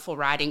talent for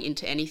writing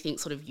into anything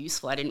sort of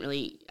useful. I didn't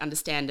really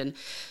understand. And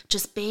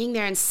just being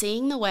there and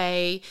seeing the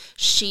way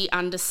she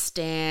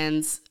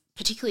understands,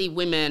 particularly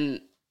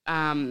women,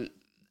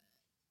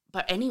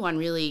 but anyone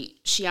really,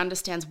 she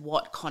understands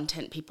what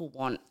content people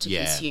want to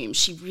consume.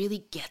 She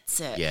really gets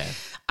it. Yeah.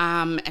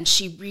 And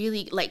she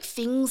really,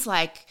 things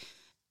like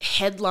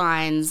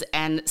headlines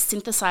and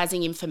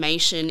synthesizing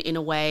information in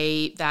a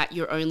way that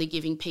you're only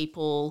giving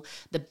people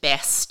the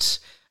best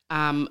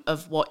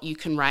of what you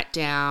can write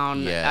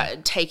down,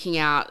 taking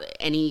out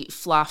any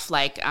fluff.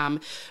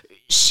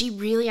 She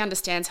really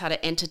understands how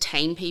to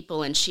entertain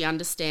people, and she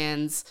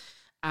understands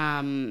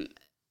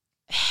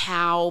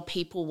how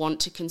people want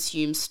to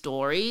consume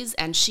stories.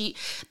 And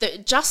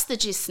the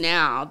Gist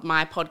Now,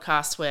 my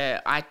podcast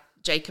where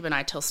Jacob and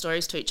I tell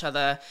stories to each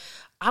other,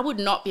 I would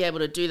not be able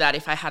to do that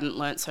if I hadn't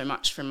learnt so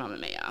much from Mamma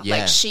Mia.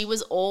 Yeah. She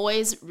was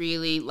always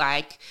really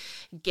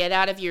get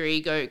out of your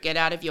ego, get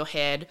out of your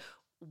head.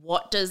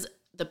 What does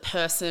the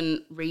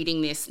person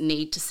reading this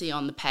need to see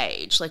on the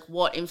page?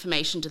 What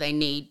information do they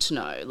need to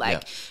know?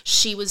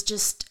 She was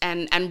just,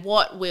 and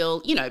what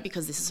will,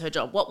 because this is her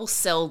job, what will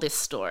sell this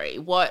story?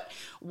 What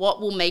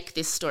will make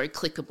this story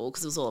clickable?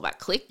 Because it was all about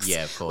clicks.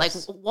 Yeah, of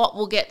course. What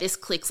will get this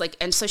clicks?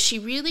 And so she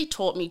really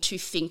taught me to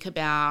think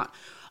about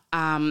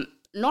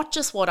not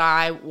just what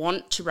I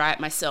want to write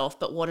myself,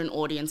 but what an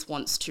audience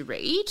wants to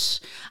read.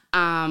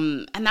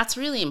 And that's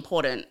really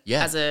important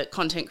as a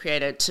content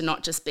creator, to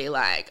not just be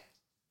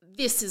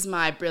this is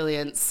my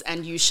brilliance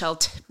and you shall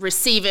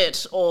receive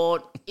it,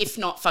 or if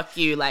not, fuck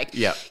you.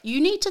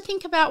 You need to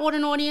think about what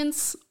an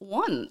audience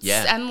wants.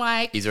 Yeah. And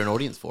is there an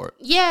audience for it?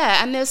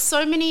 Yeah. And there's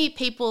so many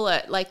people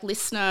at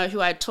Listener who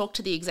I talk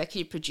to, the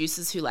executive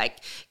producers who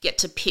get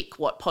to pick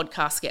what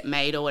podcasts get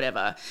made or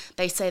whatever.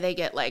 They say they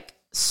get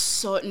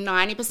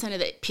 90% of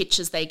the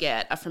pitches they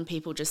get are from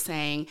people just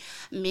saying,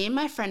 me and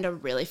my friend are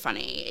really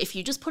funny. If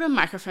you just put a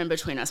microphone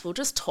between us, we'll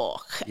just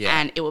talk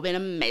and it will be an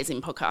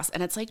amazing podcast.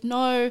 And it's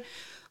no,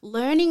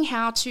 learning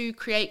how to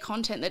create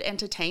content that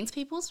entertains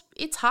people,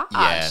 it's hard.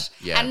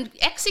 Yeah. And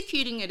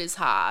executing it is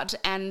hard.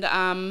 And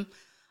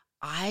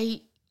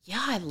I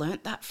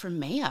learnt that from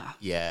Mia.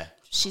 Yeah.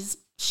 She's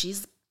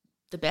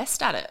the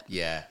best at it.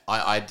 Yeah.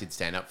 I did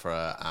stand up for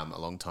a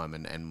long time,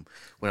 and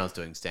when I was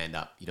doing stand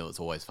up, it's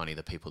always funny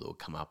the people that would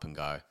come up and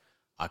go,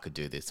 I could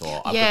do this,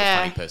 or I've got a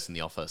funny person in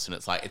the office, and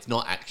it's it's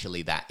not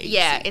actually that easy.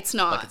 Yeah, it's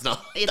not.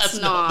 It's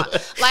not.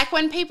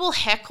 When people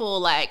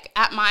heckle,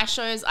 at my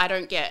shows, I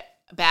don't get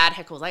bad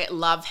heckles. I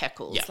love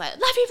heckles. Yeah. Love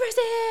you,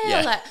 Brazil.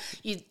 Yeah.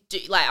 You do,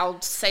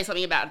 I'll say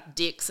something about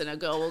dicks, and a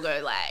girl will go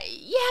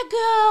yeah,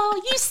 girl,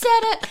 you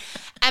said it.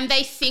 And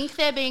they think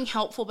they're being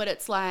helpful, but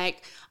it's I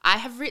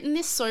have written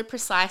this so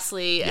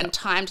precisely and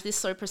timed this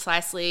so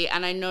precisely,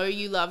 and I know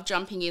you love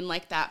jumping in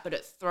like that, but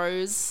it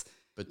throws.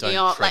 But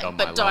don't tread on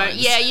my lines.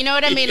 Yeah, you know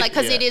what I mean?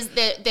 Because it is,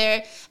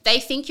 they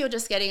think you're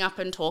just getting up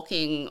and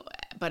talking,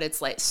 but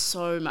it's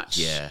so much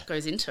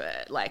goes into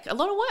it. A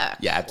lot of work.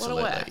 Yeah,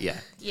 absolutely. A lot of work. Yeah.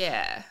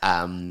 Yeah.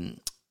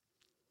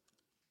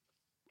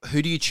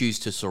 Who do you choose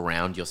to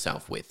surround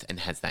yourself with,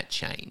 and has that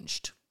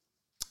changed?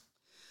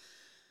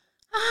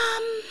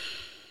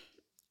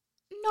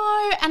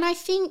 No, and I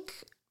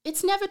think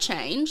it's never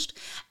changed.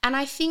 And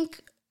I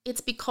think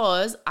it's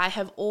because I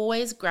have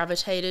always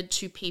gravitated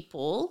to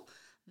people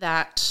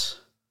that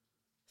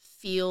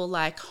feel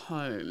like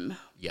home.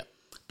 Yep.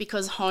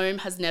 Because home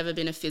has never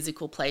been a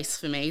physical place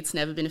for me. It's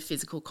never been a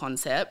physical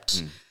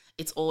concept.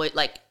 It's always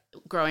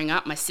growing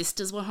up, my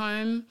sisters were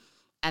home,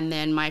 and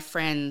then my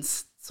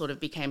friends sort of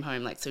became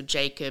home. Like, so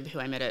Jacob, who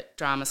I met at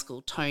drama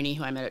school, Tony,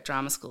 who I met at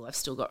drama school. I've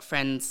still got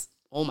friends.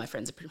 All my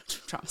friends are pretty much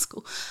from drama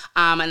school.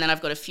 And then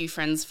I've got a few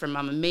friends from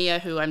Mamma Mia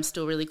who I'm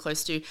still really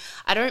close to.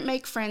 I don't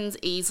make friends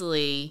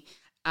easily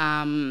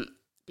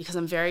because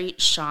I'm very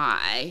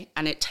shy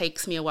and it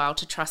takes me a while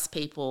to trust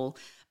people.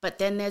 But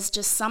then there's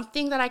just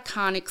something that I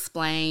can't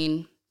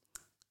explain.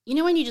 You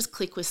know when you just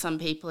click with some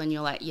people and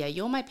you're like, yeah,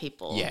 you're my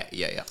people.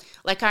 Yeah.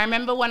 Like I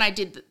remember when I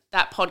did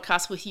that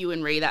podcast with you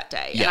and Ree that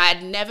day, Yeah. and I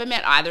had never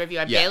met either of you.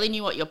 I barely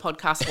knew what your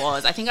podcast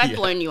was. I think I'd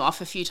blown you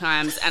off a few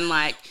times,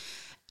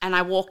 and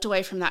I walked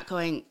away from that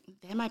going,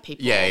 they're my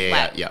people.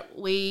 Yeah.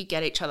 We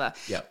get each other.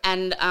 Yeah.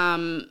 And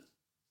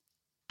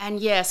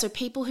yeah, so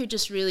people who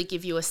just really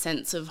give you a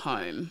sense of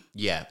home.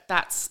 Yeah.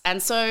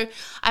 And so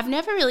I've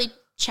never really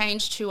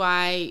changed who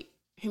my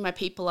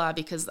people are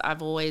because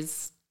I've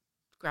always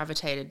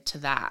gravitated to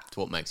that. It's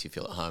what makes you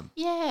feel at home.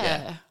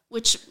 Yeah.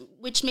 Which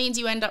means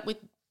you end up with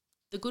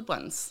the good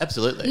ones.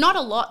 Absolutely. Not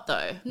a lot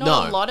though.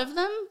 Not a lot of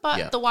them,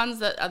 but the ones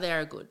that are there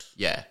are good.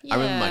 Yeah. I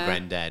remember my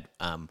granddad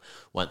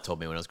once told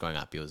me when I was growing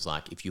up, he was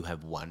like, if you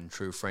have one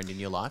true friend in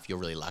your life, you're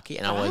really lucky.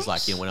 And I was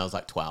like, when I was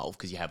like 12,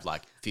 because you have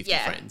like 50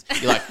 friends,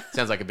 you're like,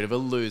 sounds like a bit of a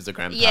loser,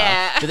 grandpa.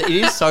 Yeah. But it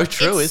is so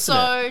true, isn't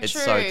it? It's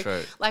so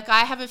true. Like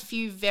I have a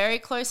few very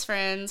close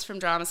friends from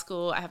drama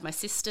school. I have my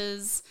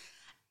sisters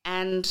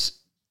and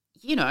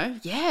you know,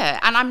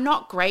 and I'm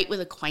not great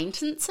with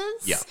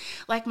acquaintances. Yeah.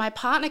 Like my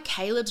partner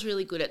Caleb's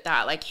really good at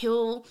that. Like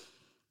he'll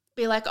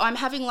be like, oh, I'm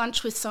having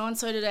lunch with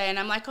so-and-so today. And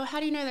I'm like, oh,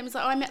 how do you know them? He's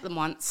like, oh, I met them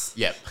once.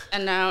 Yep.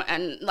 And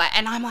I'm like,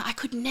 I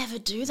could never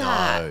do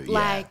that. No,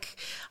 like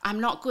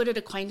I'm not good at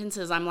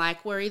acquaintances. I'm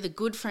like, we're either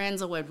good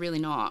friends or we're really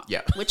not.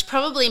 Yeah. Which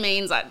probably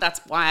means like, that's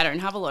why I don't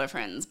have a lot of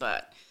friends.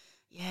 But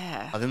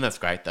yeah. I think that's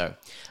great though.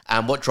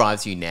 What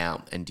drives you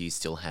now, and do you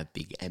still have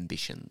big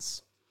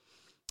ambitions?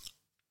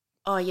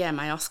 Oh, yeah,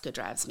 my Oscar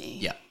drives me.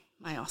 Yeah.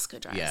 My Oscar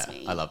drives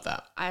me. I love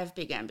that. I have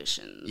big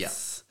ambitions. Yeah.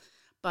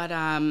 But,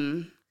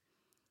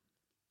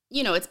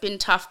 you know, it's been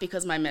tough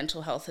because my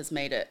mental health has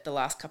made it, the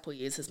last couple of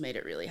years has made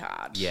it really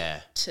hard. Yeah.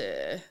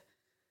 To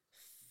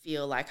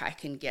feel like I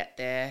can get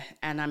there.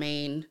 And I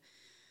mean,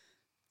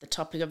 the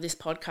topic of this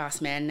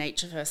podcast, man,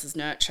 nature versus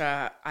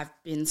nurture, I've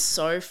been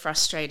so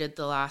frustrated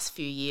the last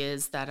few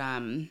years that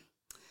I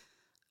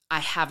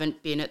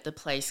haven't been at the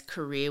place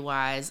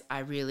career-wise I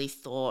really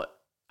thought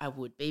I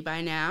would be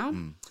by now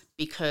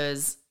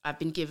because I've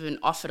been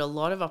offered a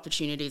lot of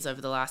opportunities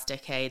over the last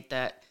decade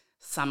that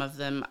some of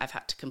them I've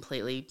had to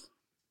completely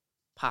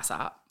pass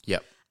up.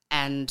 Yep.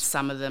 And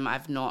some of them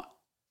I've not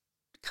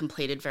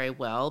completed very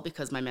well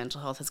because my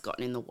mental health has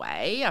gotten in the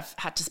way. I've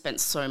had to spend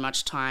so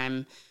much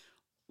time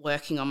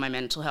working on my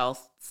mental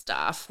health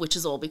stuff, which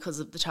is all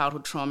because of the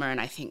childhood trauma. And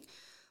I think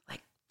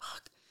like,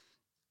 fuck,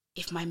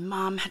 if my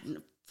mum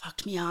hadn't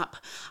fucked me up,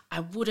 I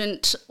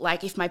wouldn't,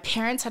 like if my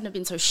parents hadn't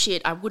been so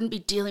shit, I wouldn't be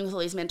dealing with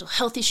all these mental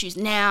health issues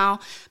now.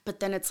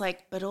 But then it's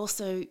like, but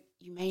also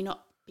you may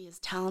not be as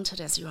talented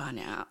as you are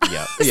now.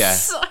 Yeah.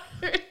 So,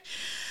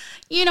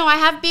 you know, I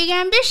have big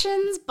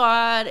ambitions,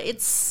 but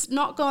it's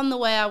not gone the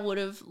way I would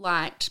have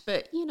liked.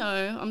 But, you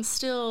know, I'm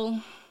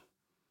still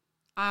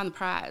eye on the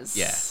prize.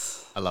 Yeah.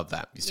 I love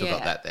that. You still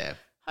got that there.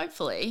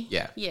 Hopefully.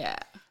 Yeah. Yeah.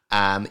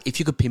 If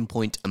you could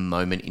pinpoint a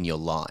moment in your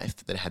life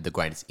that had the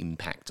greatest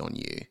impact on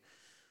you,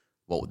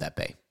 what would that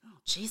be? Oh,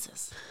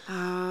 Jesus.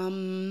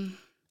 Greatest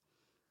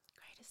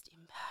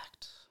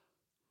impact.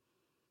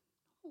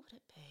 What would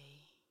it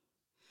be?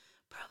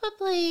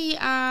 Probably,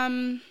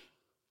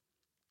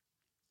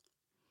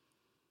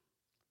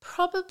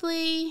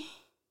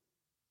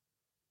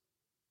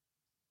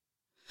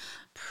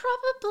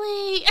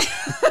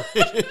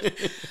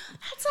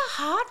 that's a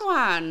hard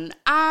one.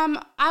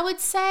 I would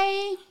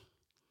say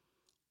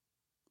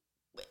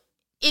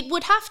it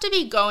would have to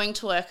be going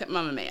to work at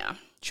Mamma Mia.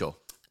 Sure.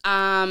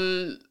 Or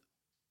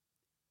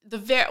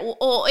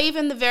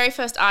even the very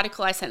first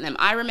article I sent them.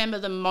 I remember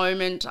the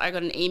moment I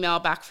got an email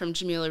back from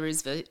Jamila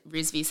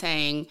Rizvi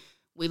saying,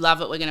 we love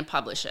it, we're going to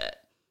publish it.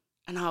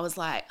 And I was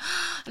like,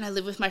 and I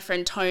live with my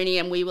friend Tony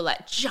and we were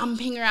like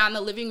jumping around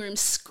the living room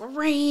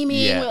screaming.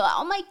 Yeah. We were like,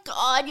 oh my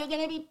God, you're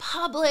going to be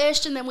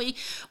published. And then we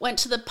went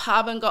to the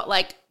pub and got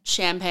like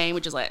champagne,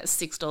 which is like a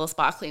 $6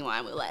 sparkling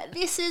wine. We were like,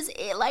 this is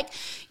it. Like,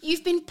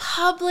 you've been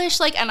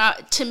published. Like, and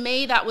to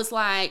me, that was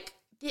like,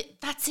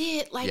 that's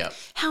it. Like,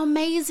 how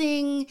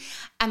amazing.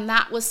 And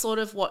that was sort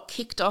of what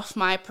kicked off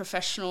my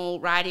professional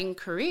writing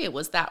career,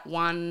 was that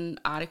one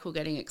article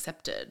getting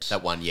accepted.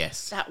 That one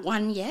yes.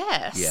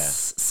 Yeah.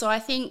 So I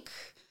think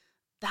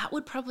that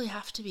would probably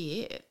have to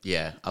be it.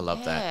 Yeah, I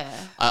love that.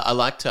 I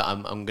like to,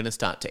 I'm going to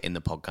start to end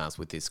the podcast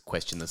with this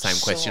question, the same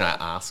question I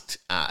asked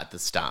at the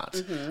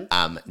start,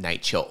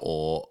 nature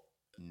or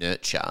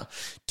nurture.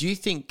 Do you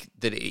think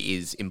that it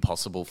is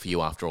impossible for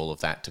you after all of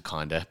that to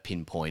kind of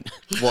pinpoint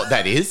what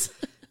that is?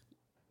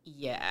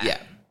 Yeah.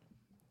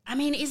 I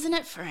mean, isn't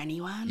it for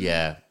anyone?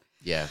 Yeah.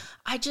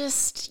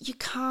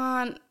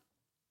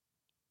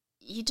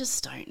 you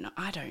just don't know.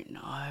 I don't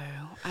know.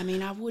 I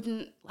mean, I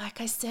wouldn't,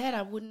 like I said,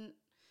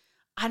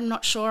 I'm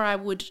not sure I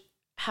would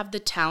have the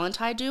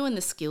talent I do and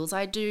the skills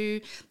I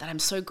do that I'm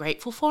so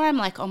grateful for. I'm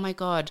like, oh my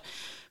God,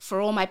 for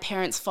all my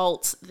parents'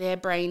 faults, their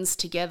brains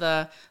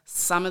together,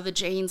 some of the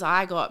genes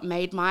I got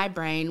made my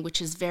brain,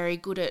 which is very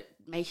good at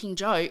making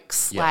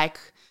jokes. Yeah. Like,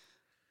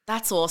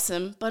 that's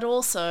awesome. But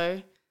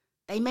also,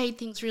 they made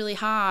things really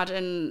hard,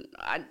 and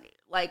I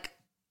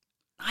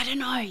don't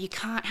know, you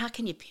can't, how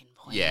can you pinpoint?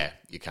 Yeah,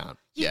 you can't.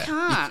 You Yeah,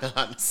 can't. You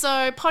can't. So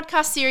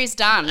podcast series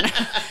done.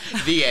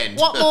 The end.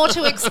 What more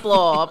to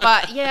explore?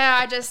 But yeah,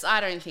 I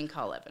don't think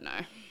I'll ever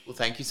know. Well,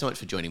 thank you so much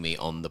for joining me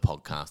on the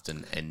podcast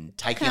and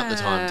taking up the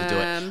time to do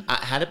it.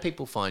 How do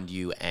people find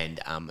you and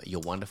your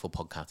wonderful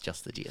podcast,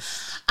 Just the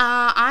Gist?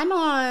 I'm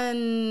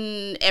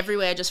on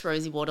everywhere, just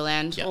Rosie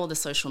Waterland, Yep. all the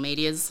social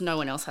medias. No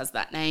one else has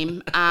that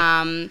name.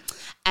 And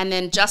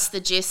then Just the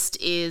Gist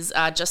is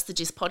Just the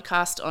Gist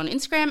podcast on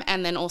Instagram,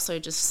 and then also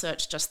just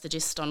search Just the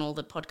Gist on all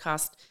the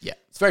podcast. Yeah,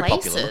 it's very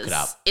places. popular. Look it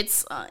up. It's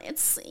so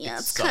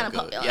kind of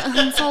good, popular.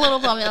 yeah. It's a little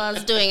popular.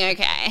 It's doing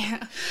okay.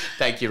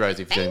 Thank you,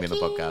 Rosie, for joining me on the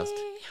podcast.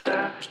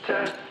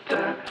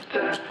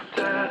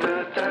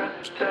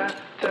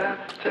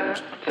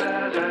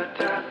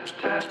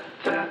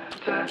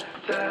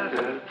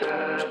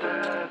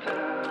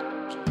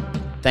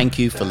 Thank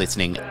you for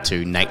listening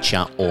to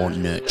Nature or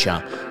Nurture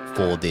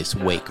for this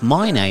week.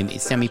 My name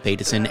is Sammy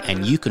Peterson,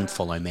 and you can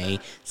follow me,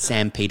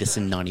 Sam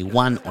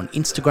Peterson91, on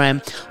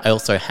Instagram. I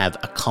also have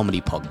a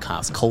comedy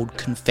podcast called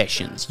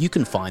Confessions. You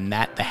can find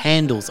that. The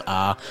handles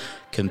are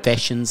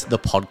Confessions, the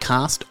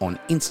podcast, on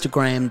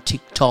Instagram,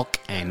 TikTok,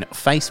 and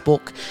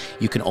Facebook.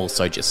 You can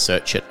also just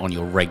search it on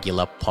your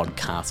regular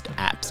podcast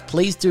apps.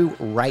 Please do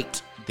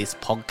rate this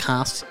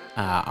podcast.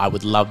 I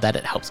would love that.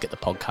 It helps get the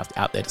podcast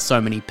out there to so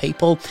many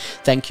people.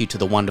 Thank you to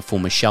the wonderful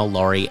Michelle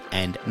Laurie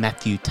and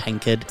Matthew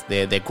Tankard.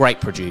 They're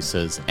great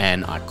producers,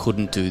 and I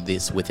couldn't do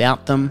this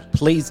without them.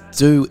 Please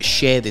do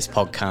share this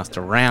podcast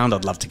around.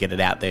 I'd love to get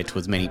it out there to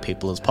as many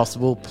people as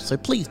possible. So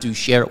please do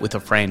share it with a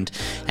friend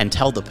and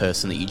tell the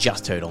person that you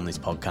just heard on this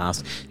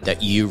podcast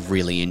that you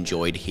really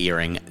enjoyed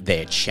hearing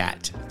their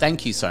chat.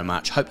 Thank you so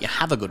much. Hope you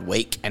have a good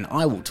week, and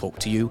I will talk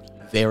to you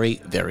very,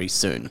 very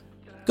soon.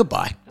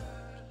 Goodbye.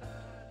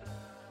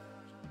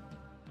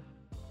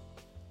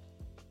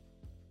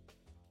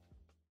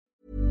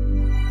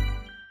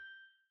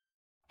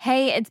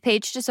 Hey, it's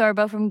Paige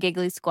DeSorbo from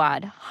Giggly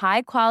Squad.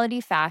 High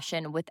quality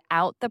fashion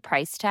without the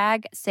price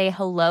tag. Say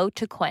hello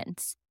to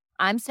Quince.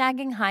 I'm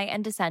snagging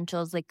high-end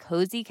essentials like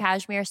cozy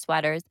cashmere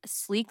sweaters,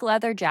 sleek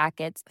leather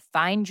jackets,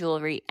 fine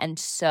jewelry, and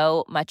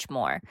so much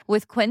more.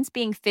 With Quince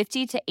being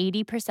 50 to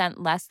 80%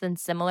 less than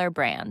similar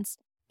brands.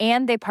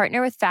 And they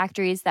partner with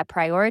factories that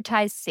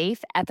prioritize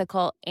safe,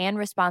 ethical, and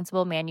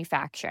responsible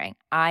manufacturing.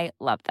 I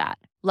love that.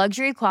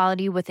 Luxury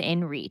quality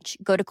within reach.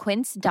 Go to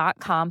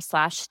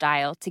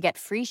quince.com/style to get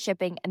free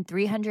shipping and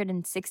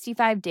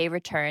 365-day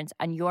returns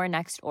on your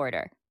next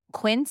order.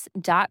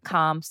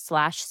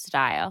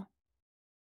 Quince.com/style.